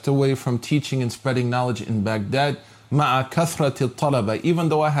stepped away from teaching and spreading knowledge in Baghdad, مَعَ كَثْرَةِ الطَّلَبَةِ, even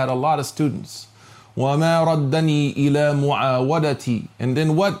though I had a lot of students. وَمَا رَدَّنِي إِلَى مُعَاوَدَتِي. And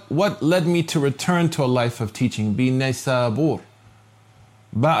then what led me to return to a life of teaching? بِنَيْسَابُورِ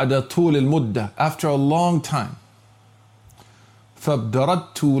بَعْدَ طُولِ الْمُدَّةِ, after a long time.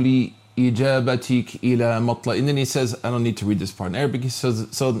 فَابْدَرَدْتُ لِي إِجَابَتِكِ إِلَى مَطْلَعِ. And then he says, I don't need to read this part in Arabic. He says,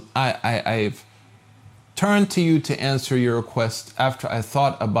 so I've turned to you to answer your request after I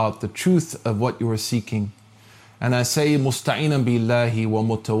thought about the truth of what you were seeking. And I say, مُسْتَعِينًا بِاللَّهِ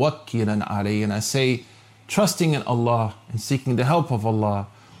وَمُتَوَكِّلًا عَلَيْهِ. And I say, trusting in Allah and seeking the help of Allah,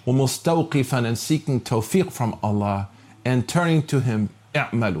 وَمُسْتَوْقِفًا, and seeking tawfiq from Allah, and turning to Him,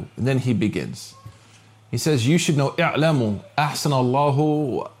 اعملوا. And then he begins. He says, you should know, اعلموا أحسن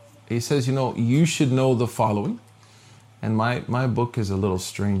الله. He says, you know, you should know the following. And my book is a little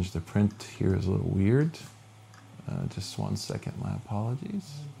strange. The print here is a little weird. Just 1 second, my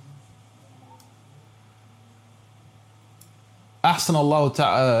apologies. أحسن الله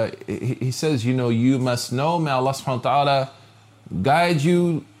تعالى. He says, you know, you must know, may Allah subhanahu wa ta'ala guide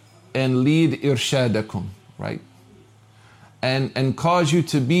you and lead irshadakum, right? And cause you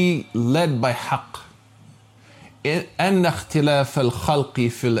to be led by haqq. أن اختلاف الخلق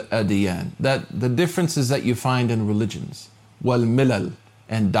في الأديان, that the differences that you find in religions, والملل,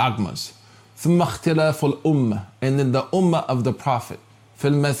 and dogmas, ثم اختلاف الأمة, and then the ummah of the Prophet, في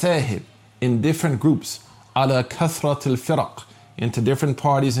المذاهب, in different groups, على كثرة الفرق, into different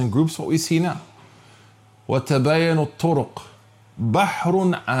parties and groups, what we see now. وتباين الطرق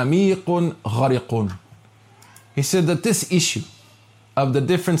بحر عميق غرق. He said that this issue of the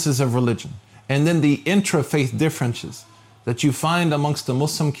differences of religion and then the intra-faith differences that you find amongst the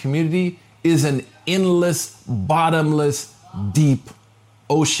Muslim community is an endless, bottomless, deep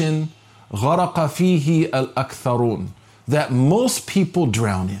ocean, غرق فيه الأكثرون, that most people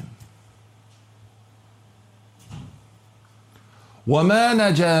drown in. وَمَا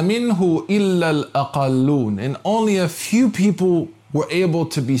نَجَى مِنْهُ إِلَّا الْأَقَلُّونَ, and only a few people were able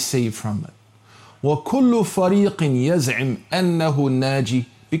to be saved from it. وَكُلُّ فَرِيقٍ يَزْعِمْ أَنَّهُ النَّاجِي,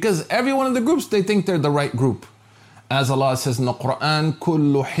 because every one of the groups, they think they're the right group. As Allah says in the Quran,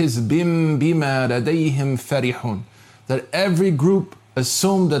 كُلُّ حِزْبٍ بِمَا لَدَيْهِمْ فَرِحٌ, that every group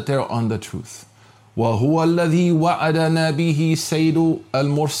assume that they're on the truth. وَهُوَ الَّذِي وَعَدَنَا بِهِ سَيْدُ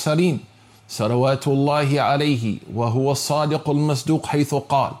الْمُرْسَلِينَ صلوات الله عليه وهو الصادق المصدوق حيث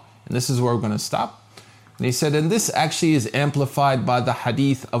قال. And this is where we're going to stop. And he said, and this actually is amplified by the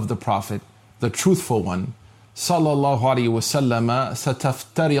hadith of the Prophet, the truthful one. Sallallahu alayhi wa sallam,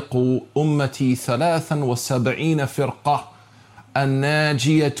 سَتَفْتَرِقُ أُمَّتِي 73 فِرْقَةً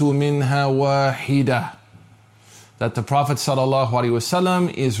النَّاجِيَةُ مِنْهَا وَاحِدَةً. That the Prophet sallallahu alayhi wa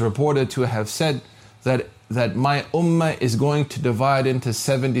sallam is reported to have said that my ummah is going to divide into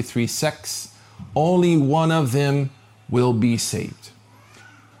 73 sects. Only one of them will be saved.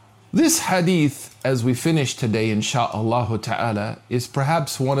 This hadith, as we finish today, insha'Allah ta'ala, is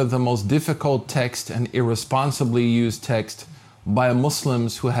perhaps one of the most difficult texts and irresponsibly used texts by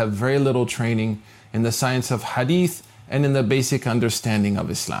Muslims who have very little training in the science of hadith and in the basic understanding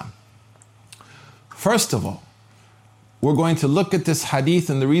of Islam. First of all, we're going to look at this hadith,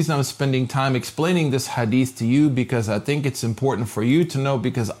 and the reason I'm spending time explaining this hadith to you, because I think it's important for you to know,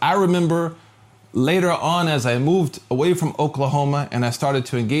 because I remember later on, as I moved away from Oklahoma and I started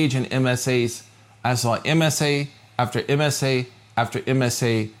to engage in MSAs, I saw MSA after MSA after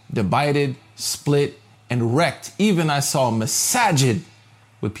MSA divided, split, and wrecked. Even I saw masajid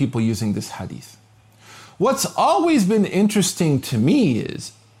with people using this hadith. What's always been interesting to me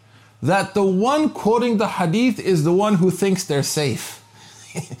is that the one quoting the hadith is the one who thinks they're safe.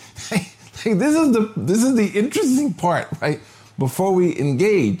 This is the interesting part, right? Before we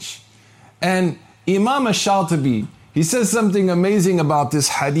engage. And Imam Ash-Shatibi, he says something amazing about this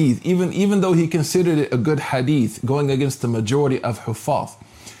hadith, even though he considered it a good hadith, going against the majority of Huffaz.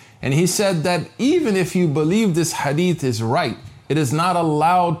 And he said that even if you believe this hadith is right, it is not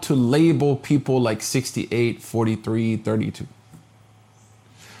allowed to label people like 68, 43, 32.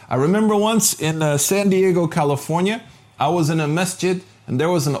 I remember once in San Diego, California, I was in a masjid and there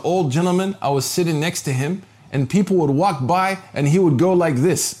was an old gentleman. I was sitting next to him and people would walk by and he would go like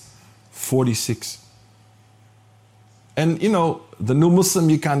this. 46. And you know, the new Muslim,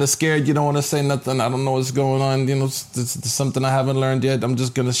 you're kind of scared. You don't want to say nothing. I don't know what's going on. You know, it's something I haven't learned yet. I'm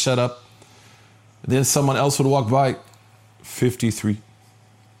just going to shut up. Then someone else would walk by. 53.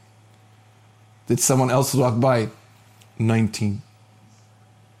 Then someone else would walk by. 19.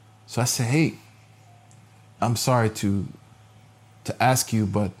 So I said, hey, I'm sorry to ask you,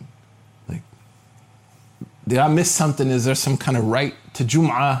 but like, did I miss something? Is there some kind of right to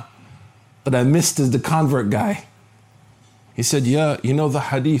Jum'ah that I missed as the convert guy? He said, yeah, you know the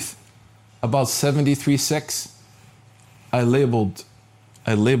hadith about 73 sects? I labeled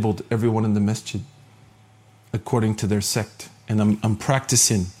everyone in the masjid according to their sect. And I'm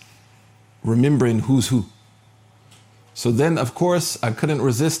practicing remembering who's who. So then, of course, I couldn't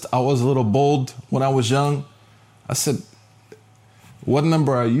resist. I was a little bold when I was young. I said, what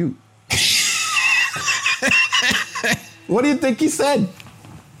number are you? What do you think he said?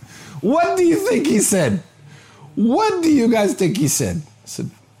 What do you think he said? What do you guys think he said?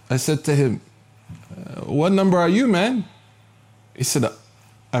 I said to him, what number are you, man? He said,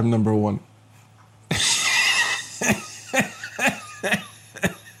 I'm number 1.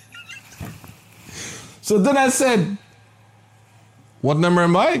 So then I said, what number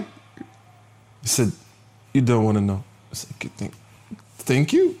am I? He said, you don't want to know. I said,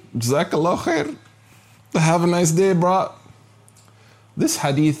 thank you. Jazakallah khair. Have a nice day, bro. This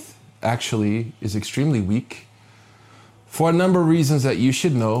hadith actually is extremely weak for a number of reasons that you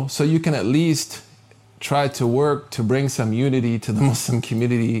should know, so you can at least try to work to bring some unity to the Muslim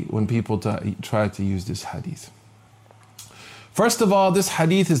community when people try to use this hadith. First of all, this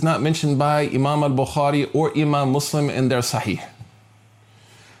hadith is not mentioned by Imam al-Bukhari or Imam Muslim in their Sahih.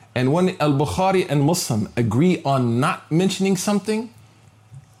 And when al-Bukhari and Muslim agree on not mentioning something,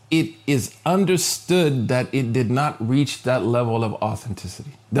 it is understood that it did not reach that level of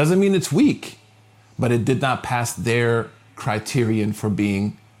authenticity. Doesn't mean it's weak, but it did not pass their criterion for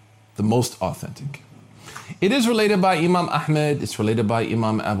being the most authentic. It is related by Imam Ahmed, it's related by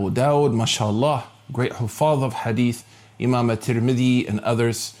Imam Abu Dawud, mashallah, great huffaz of hadith, Imam at-Tirmidhi and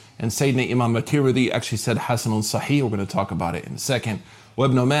others. And Sayyidina Imam at-Tirmidhi actually said Hasanun Sahih. We're going to talk about it in a second. Wa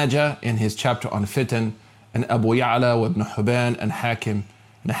Ibn Majah in his chapter on fitan, and Abu Ya'la, wa Ibn Hibban, and Hakim.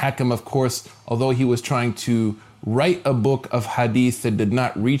 And Hakim, of course, although he was trying to write a book of hadith that did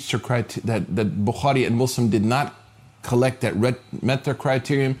not reach the criteria, that Bukhari and Muslim did not collect, that met their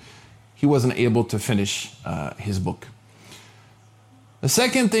criterion, he wasn't able to finish his book. The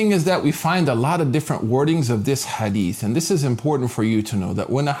second thing is that we find a lot of different wordings of this hadith. And this is important for you to know, that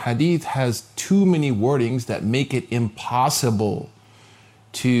when a hadith has too many wordings that make it impossible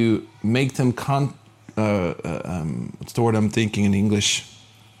to make them what's the word I'm thinking in English?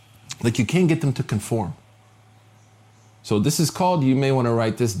 Like you can't get them to conform. So this is called, you may want to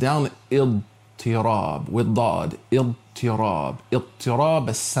write this down, iltirab with dad, iltirab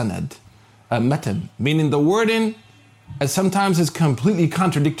as-sanad. matan, meaning the wording sometimes is completely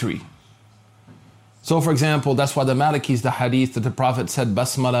contradictory. So for example, that's why the Malikis, the hadith that the Prophet said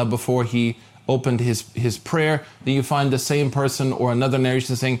basmala before he opened his prayer, then you find the same person or another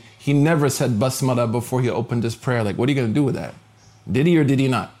narration saying he never said basmala before he opened his prayer. Like, what are you going to do with that? Did he or did he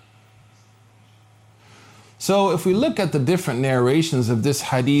not? So if we look at the different narrations of this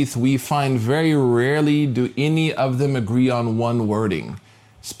hadith, we find very rarely do any of them agree on one wording,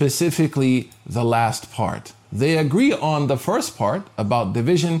 specifically the last part. They agree on the first part about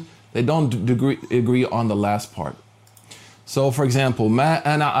division. They don't agree on the last part. So for example, ma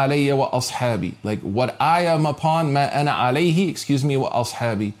ana alayya wa ashabi, like what I am upon, ma ana alayhi, wa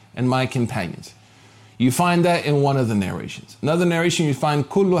ashabi, and my companions. You find that in one of the narrations. Another narration you find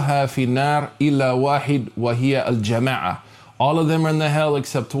kulluha fi nar illa wahid wa hiya al jama'ah. All of them are in the hell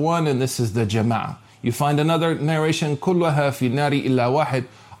except one, and this is the jama'ah. You find another narration kulluha fi nari illa wahid.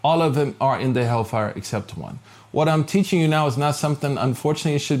 All of them are in the hellfire except one. What I'm teaching you now is not something,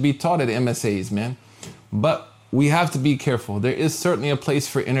 unfortunately, should be taught at MSAs, man. But we have to be careful. There is certainly a place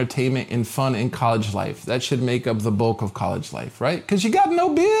for entertainment and fun in college life. That should make up the bulk of college life, right? Because you got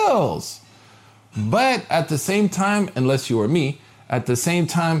no bills. But at the same time, unless you or me, at the same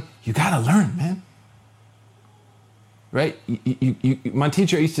time, you got to learn, man. Right? My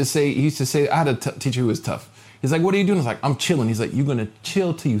teacher used to say, I had a teacher who was tough. He's like, what are you doing? I was like, I'm chilling. He's like, you're going to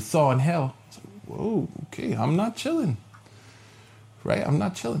chill till you thaw in hell. I was like, whoa, okay, I'm not chilling. Right? I'm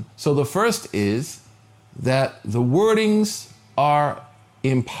not chilling. So the first is that the wordings are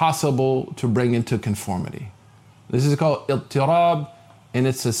impossible to bring into conformity. This is called iltirab, and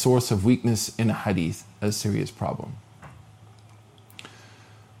it's a source of weakness in a hadith, a serious problem.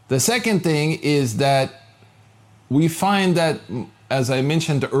 The second thing is that we find that, as I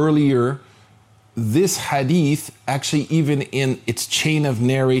mentioned earlier, this hadith, actually even in its chain of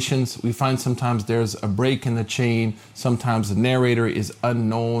narrations, we find sometimes there's a break in the chain, sometimes the narrator is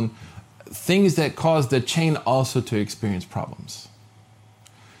unknown, things that cause the chain also to experience problems.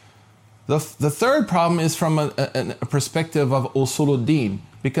 The third problem is from a perspective of usuluddin,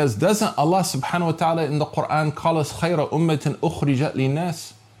 because doesn't Allah subhanahu wa ta'ala in the Quran call us khayra ummatin ukhrijat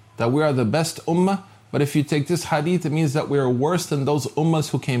linnas, that we are the best ummah? But if you take this hadith, it means that we are worse than those ummahs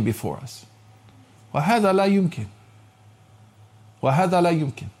who came before us. وهذا لا يمكن. وهذا لا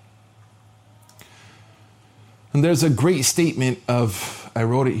يمكن. And there's a great statement of, I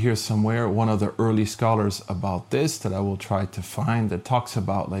wrote it here somewhere, one of the early scholars about this that I will try to find, that talks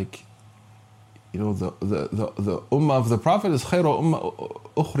about, like, you know, the ummah of the Prophet is khayra ummah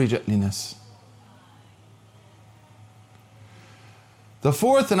ukhrijat linas. The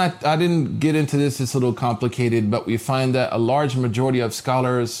fourth, and I didn't get into this, it's a little complicated, but we find that a large majority of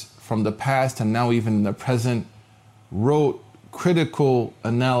scholars from the past and now even in the present wrote critical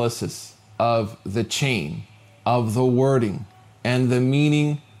analysis of the chain, of the wording, and the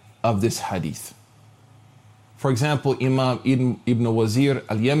meaning of this hadith. For example, Imam Ibn Wazir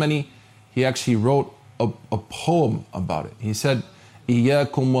al-Yamani, he actually wrote a poem about it. He said, إِيَّاكُمْ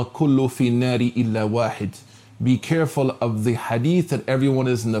وَكُلُّ فِي النَّارِ إِلَّا وَاحِدٍ. Be careful of the hadith that everyone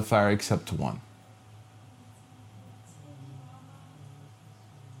is in the fire except one.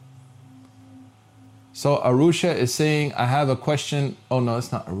 So Arusha is saying, I have a question. Oh no,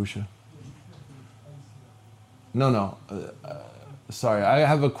 it's not Arusha. No. Sorry, I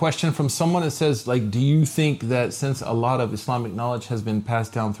have a question from someone that says, like, do you think that since a lot of Islamic knowledge has been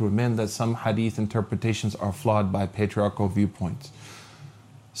passed down through men, that some hadith interpretations are flawed by patriarchal viewpoints?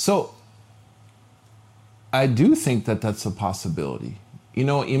 So I do think that that's a possibility. You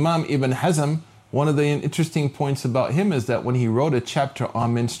know, Imam Ibn Hazm, one of the interesting points about him is that when he wrote a chapter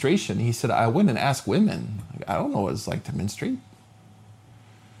on menstruation, he said, I went and asked women. Like, I don't know what it's like to menstruate.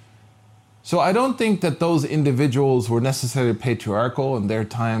 So I don't think that those individuals were necessarily patriarchal. In their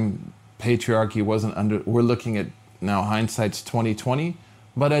time, patriarchy wasn't under, we're looking at now hindsight's 2020.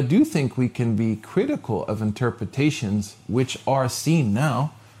 But I do think we can be critical of interpretations which are seen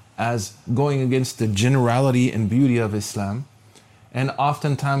now as going against the generality and beauty of Islam, and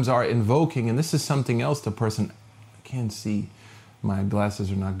oftentimes are invoking, and this is something else the person, I can't see, my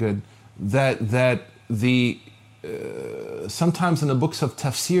glasses are not good, that the sometimes in the books of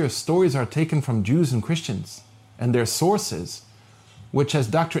tafsir, stories are taken from Jews and Christians and their sources, which, as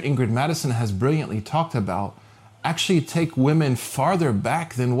Dr. Ingrid Madison has brilliantly talked about, actually take women farther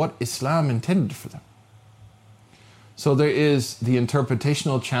back than what Islam intended for them. So there is the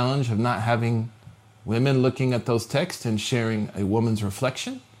interpretational challenge of not having women looking at those texts and sharing a woman's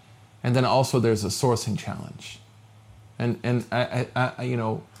reflection. And then also there's a sourcing challenge. And I you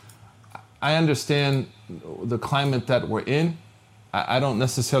know, I understand the climate that we're in, I don't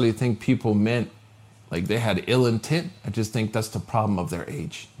necessarily think people meant like they had ill intent. I just think that's the problem of their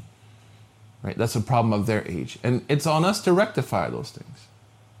age. Right? That's a problem of their age. And it's on us to rectify those things.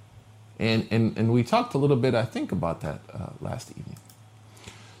 And we talked a little bit, I think, about that last evening.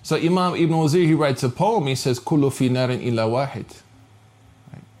 So Imam Ibn Wazir, he writes a poem. He says, "Kullu fi narin illa wahid."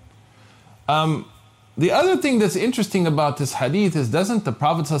 Right? The other thing that's interesting about this hadith is, doesn't the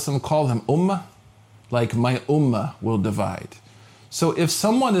Prophet ﷺ call them ummah? Like, my ummah will divide. So if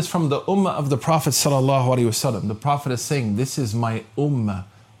someone is from the ummah of the Prophet ﷺ, the Prophet is saying, this is my ummah,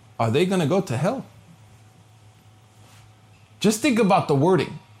 are they going to go to hell? Just think about the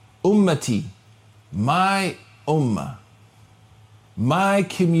wording. Ummati, my ummah, my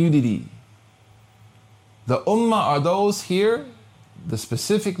community. The ummah are those here, the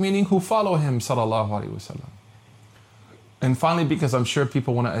specific meaning, who follow him sallallahu alaihi wasallam. And finally, because I'm sure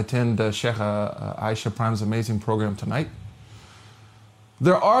people want to attend Sheikh Aisha Prime's amazing program tonight,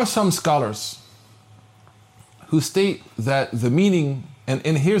 there are some scholars who state that the meaning,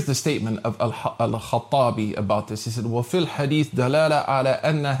 and here's the statement of Al-Khattabi about this. He said, وَفِي الْحَدِيث دَلَالَ عَلَى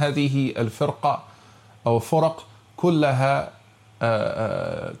أَنَّ هَذِهِ الْفِرْقَةِ أو فرق كلها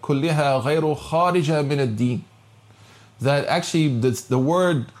غير خارجة من الدين. That actually the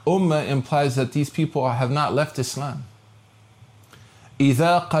word ummah implies that these people have not left Islam.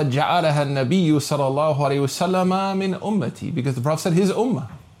 إِذَا قَدْ جَعَلَهَا النَّبِيُّ صَلَى اللَّهُ عَلَيْهِ وَسَلَّمَ مِنْ أُمَّتِي. Because the Prophet said his ummah.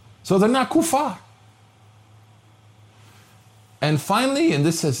 So they're not kuffar. And finally, and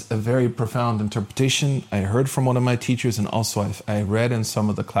this is a very profound interpretation I heard from one of my teachers, and also I read in some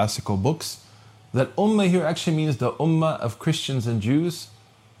of the classical books, that ummah here actually means the ummah of Christians and Jews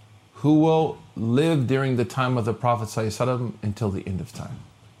who will live during the time of the Prophet ﷺ until the end of time.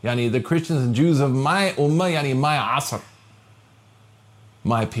 Yani the Christians and Jews of my ummah, yani my asr,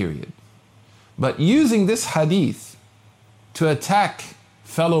 my period. But using this hadith to attack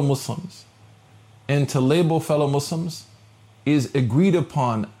fellow Muslims and to label fellow Muslims is agreed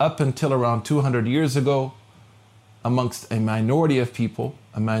upon up until around 200 years ago amongst a minority of people,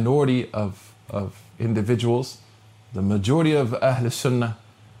 a minority of individuals. The majority of Ahl Sunnah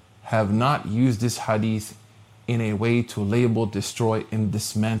have not used this hadith in a way to label, destroy, and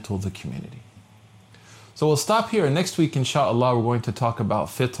dismantle the community. So we'll stop here. Next week, inshallah, we're going to talk about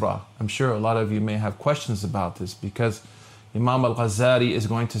fitrah. I'm sure a lot of you may have questions about this, because Imam al-Ghazali is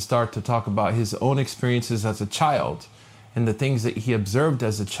going to start to talk about his own experiences as a child and the things that he observed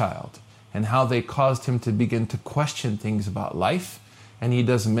as a child and how they caused him to begin to question things about life. And he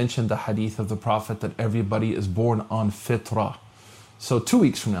does mention the hadith of the Prophet that everybody is born on fitrah. So 2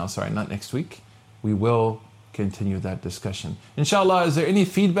 weeks from now, sorry, not next week, we will continue that discussion. Inshallah, is there any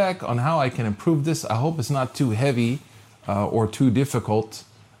feedback on how I can improve this? I hope it's not too heavy or too difficult.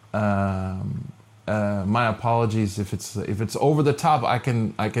 My apologies if it's over the top. I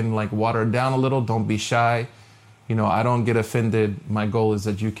can like water it down a little. Don't be shy. You know, I don't get offended. My goal is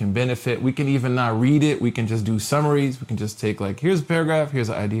that you can benefit. We can even not read it. We can just do summaries. We can just take like, here's a paragraph, here's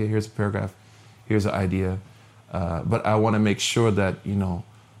an idea, here's a paragraph, here's an idea. But I want to make sure that, you know,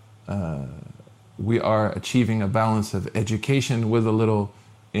 we are achieving a balance of education with a little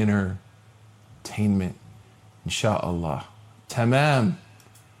entertainment. Insha'Allah. Tamam.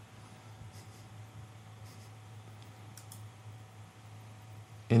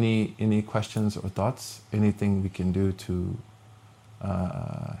 Any questions or thoughts? Anything we can do to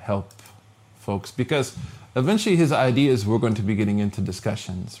help folks? Because eventually his ideas, we're going to be getting into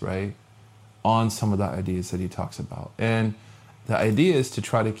discussions, right, on some of the ideas that he talks about. And the idea is to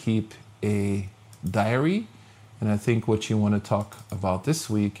try to keep a diary. And I think what you want to talk about this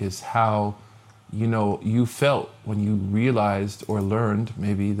week is how, you know, you felt when you realized or learned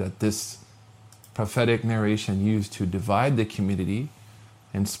maybe that this prophetic narration used to divide the community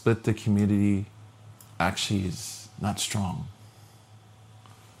and split the community actually is not strong.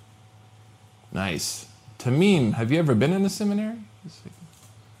 Nice. Tamim, have you ever been in a seminary?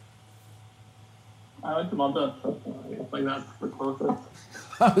 I went to Malta, so like that's the closest.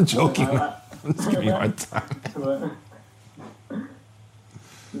 I'm joking. I'm just giving you a hard time.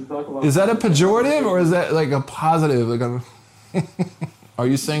 Is that a pejorative or is that like a positive? Like are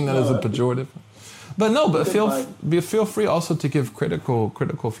you saying that as a pejorative? But no, but feel free also to give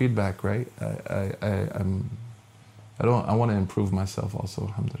critical feedback, right? I want to improve myself also,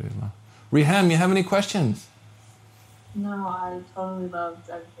 alhamdulillah. Riham, you have any questions? No, I totally loved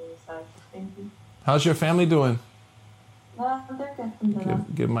everything you said. Thank you. How's your family doing? Well, they're good. Alhamdulillah.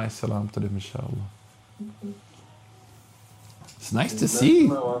 Give my salam to them, inshallah. It's nice to see.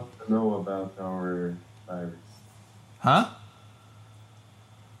 I want to know about our diaries. Huh?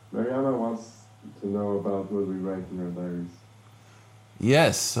 Mariana wants to know about what we write in our diaries.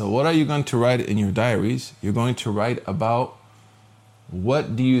 Yes. So what are you going to write in your diaries? You're going to write about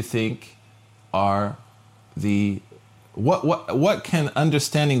what do you think are the what can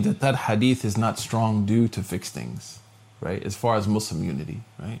understanding that hadith is not strong do to fix things, right? As far as Muslim unity,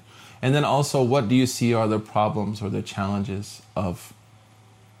 right? And then also, what do you see are the problems or the challenges of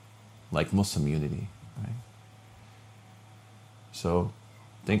like Muslim unity, right? So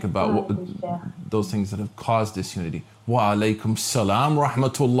think about those things that have caused disunity. Wa alaykum salam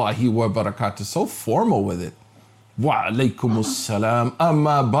rahmatullahi wa barakatuh. So formal with it. Wa alaykum salam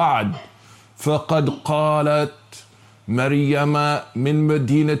amma ba'd. فقد قالت مريم من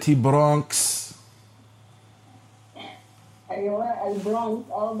مدينة برونكس. El Bronx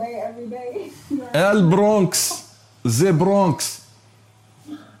all day, every day. El Bronx. The Bronx.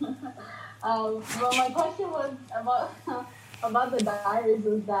 Well, my question was about the diaries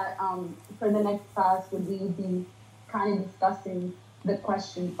is that for the next class, would we be kind of discussing the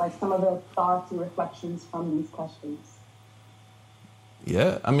questions, like some of the thoughts and reflections from these questions?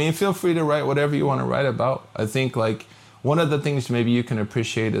 Yeah, I mean, feel free to write whatever you want to write about. I think like one of the things maybe you can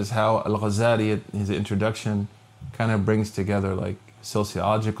appreciate is how Al-Ghazali, his introduction, kind of brings together like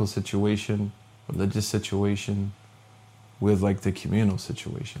sociological situation, religious situation, with like the communal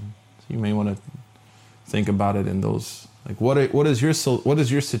situation. So you may want to think about it in those, like what is your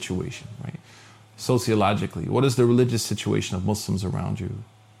situation, right? Sociologically, what is the religious situation of Muslims around you?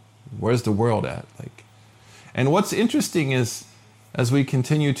 Where's the world at? Like, and what's interesting is, as we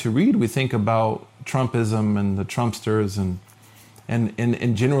continue to read, we think about Trumpism and the Trumpsters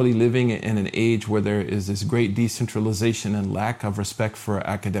and generally living in an age where there is this great decentralization and lack of respect for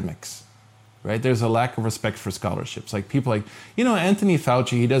academics, right? There's a lack of respect for scholarships. Like people like, Anthony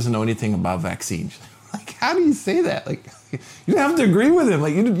Fauci, he doesn't know anything about vaccines. Like, how do you say that? Like, you don't have to agree with him.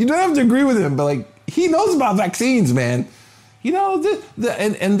 Like, you don't have to agree with him, but like, he knows about vaccines, man.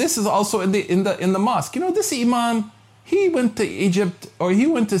 And this is also in the mosque. This imam, he went to Egypt or he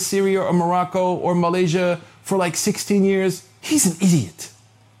went to Syria or Morocco or Malaysia for like 16 years. He's an idiot.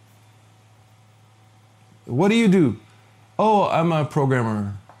 What do you do? Oh, I'm a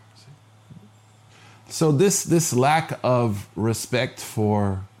programmer. So this lack of respect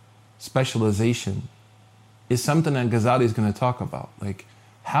for specialization is something that Ghazali is going to talk about. Like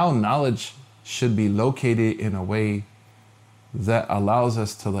how knowledge should be located in a way that allows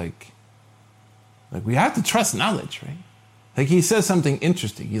us to like we have to trust knowledge, right? Like he says something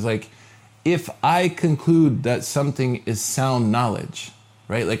interesting. He's like, if I conclude that something is sound knowledge,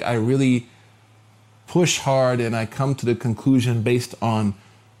 right? Like I really push hard and I come to the conclusion based on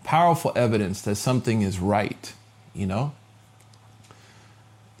powerful evidence that something is right,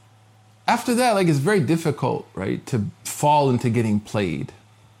 After that, like it's very difficult, right? To fall into getting played,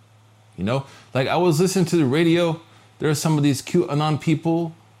 Like I was listening to the radio. There are some of these QAnon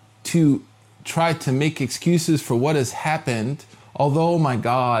people to try to make excuses for what has happened. Although, oh my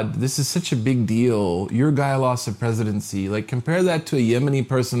God, this is such a big deal. Your guy lost the presidency. Like compare that to a Yemeni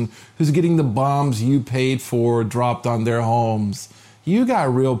person who's getting the bombs you paid for dropped on their homes. You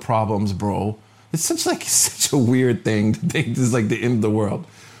got real problems, bro. It's such a weird thing to think this is like the end of the world.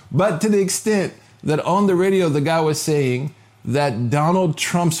 But to the extent that on the radio, the guy was saying that Donald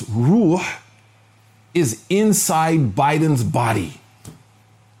Trump's ruh is inside Biden's body.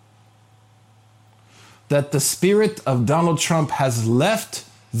 That the spirit of Donald Trump has left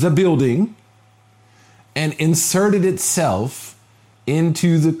the building and inserted itself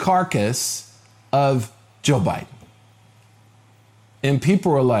into the carcass of Joe Biden. And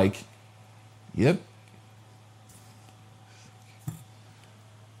people are like, yep.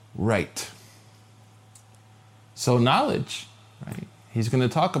 Right. So knowledge, right? He's going to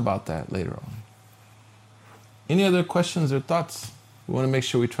talk about that later on. Any other questions or thoughts? We want to make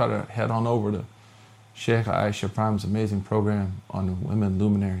sure we try to head on over to Sheikh Aisha Prime's amazing program on women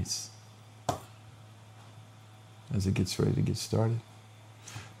luminaries as it gets ready to get started.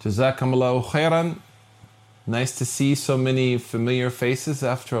 Jazakumullahu khairan. Nice to see so many familiar faces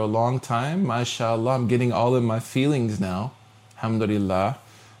after a long time. MashaAllah, I'm getting all in my feelings now. Alhamdulillah.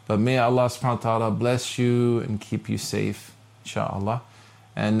 But may Allah subhanahu wa ta'ala bless you and keep you safe, inshaAllah.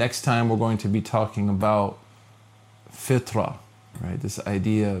 And next time we're going to be talking about fitra, right? This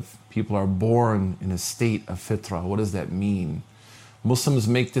idea of people are born in a state of fitra. What does that mean? Muslims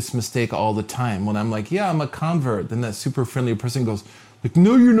make this mistake all the time. When I'm like, yeah, I'm a convert, then that super friendly person goes, like,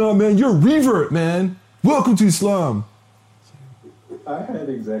 no, you're not, man. You're a revert, man. Welcome to Islam. I had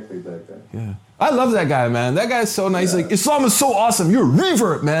exactly that guy. Yeah. I love that guy, man. That guy's so nice. Yeah. Like, Islam is so awesome. You're a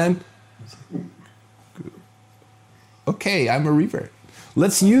revert, man. Okay, I'm a revert.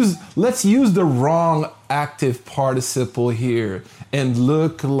 Let's use the wrong active participle here and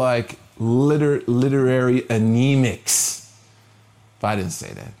look like literary anemics. But I didn't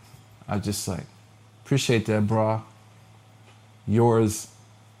say that. I just like, appreciate that, brah. Yours,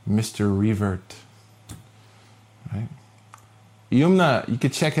 Mr. Revert. Right? Yumna, you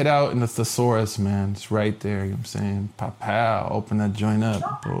could check it out in the thesaurus, man. It's right there, you know what I'm saying? Pow, open that joint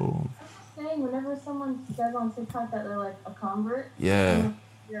up. Boom. Saying whenever someone says on TikTok that they're like a convert, Yeah.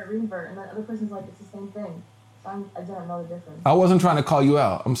 you're a revert, and the other person's like, it's the same thing. So I don't know the difference. I wasn't trying to call you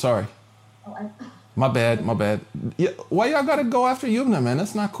out. I'm sorry. Oh, My bad. Yeah, why y'all gotta go after Yumna, man?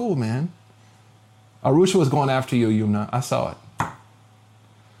 That's not cool, man. Arusha was going after you, Yumna. I saw it.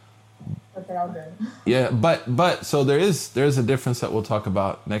 okay, all good. Yeah, but so there's a difference that we'll talk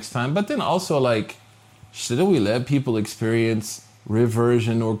about next time. But then also, like, should we let people experience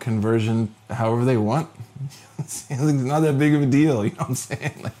reversion or conversion however they want? It's not that big of a deal, you know what I'm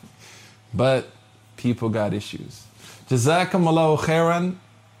saying? Like, but people got issues. Jazakumullahu khairan.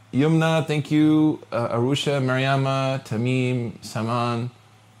 Yumna, thank you. Arusha, Mariama, Tamim, Saman,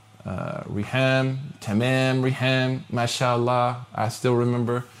 Riham, Tamam, Riham, mashallah. I still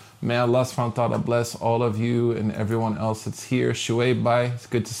remember. May Allah subhanahu wa ta'ala bless all of you and everyone else that's here. Shuaib, bye. It's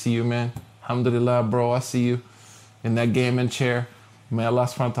good to see you, man. Alhamdulillah, bro. I see you in that gaming chair. May Allah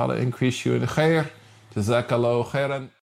subhanahu wa ta'ala increase you in khair. Jazakallahu khairan.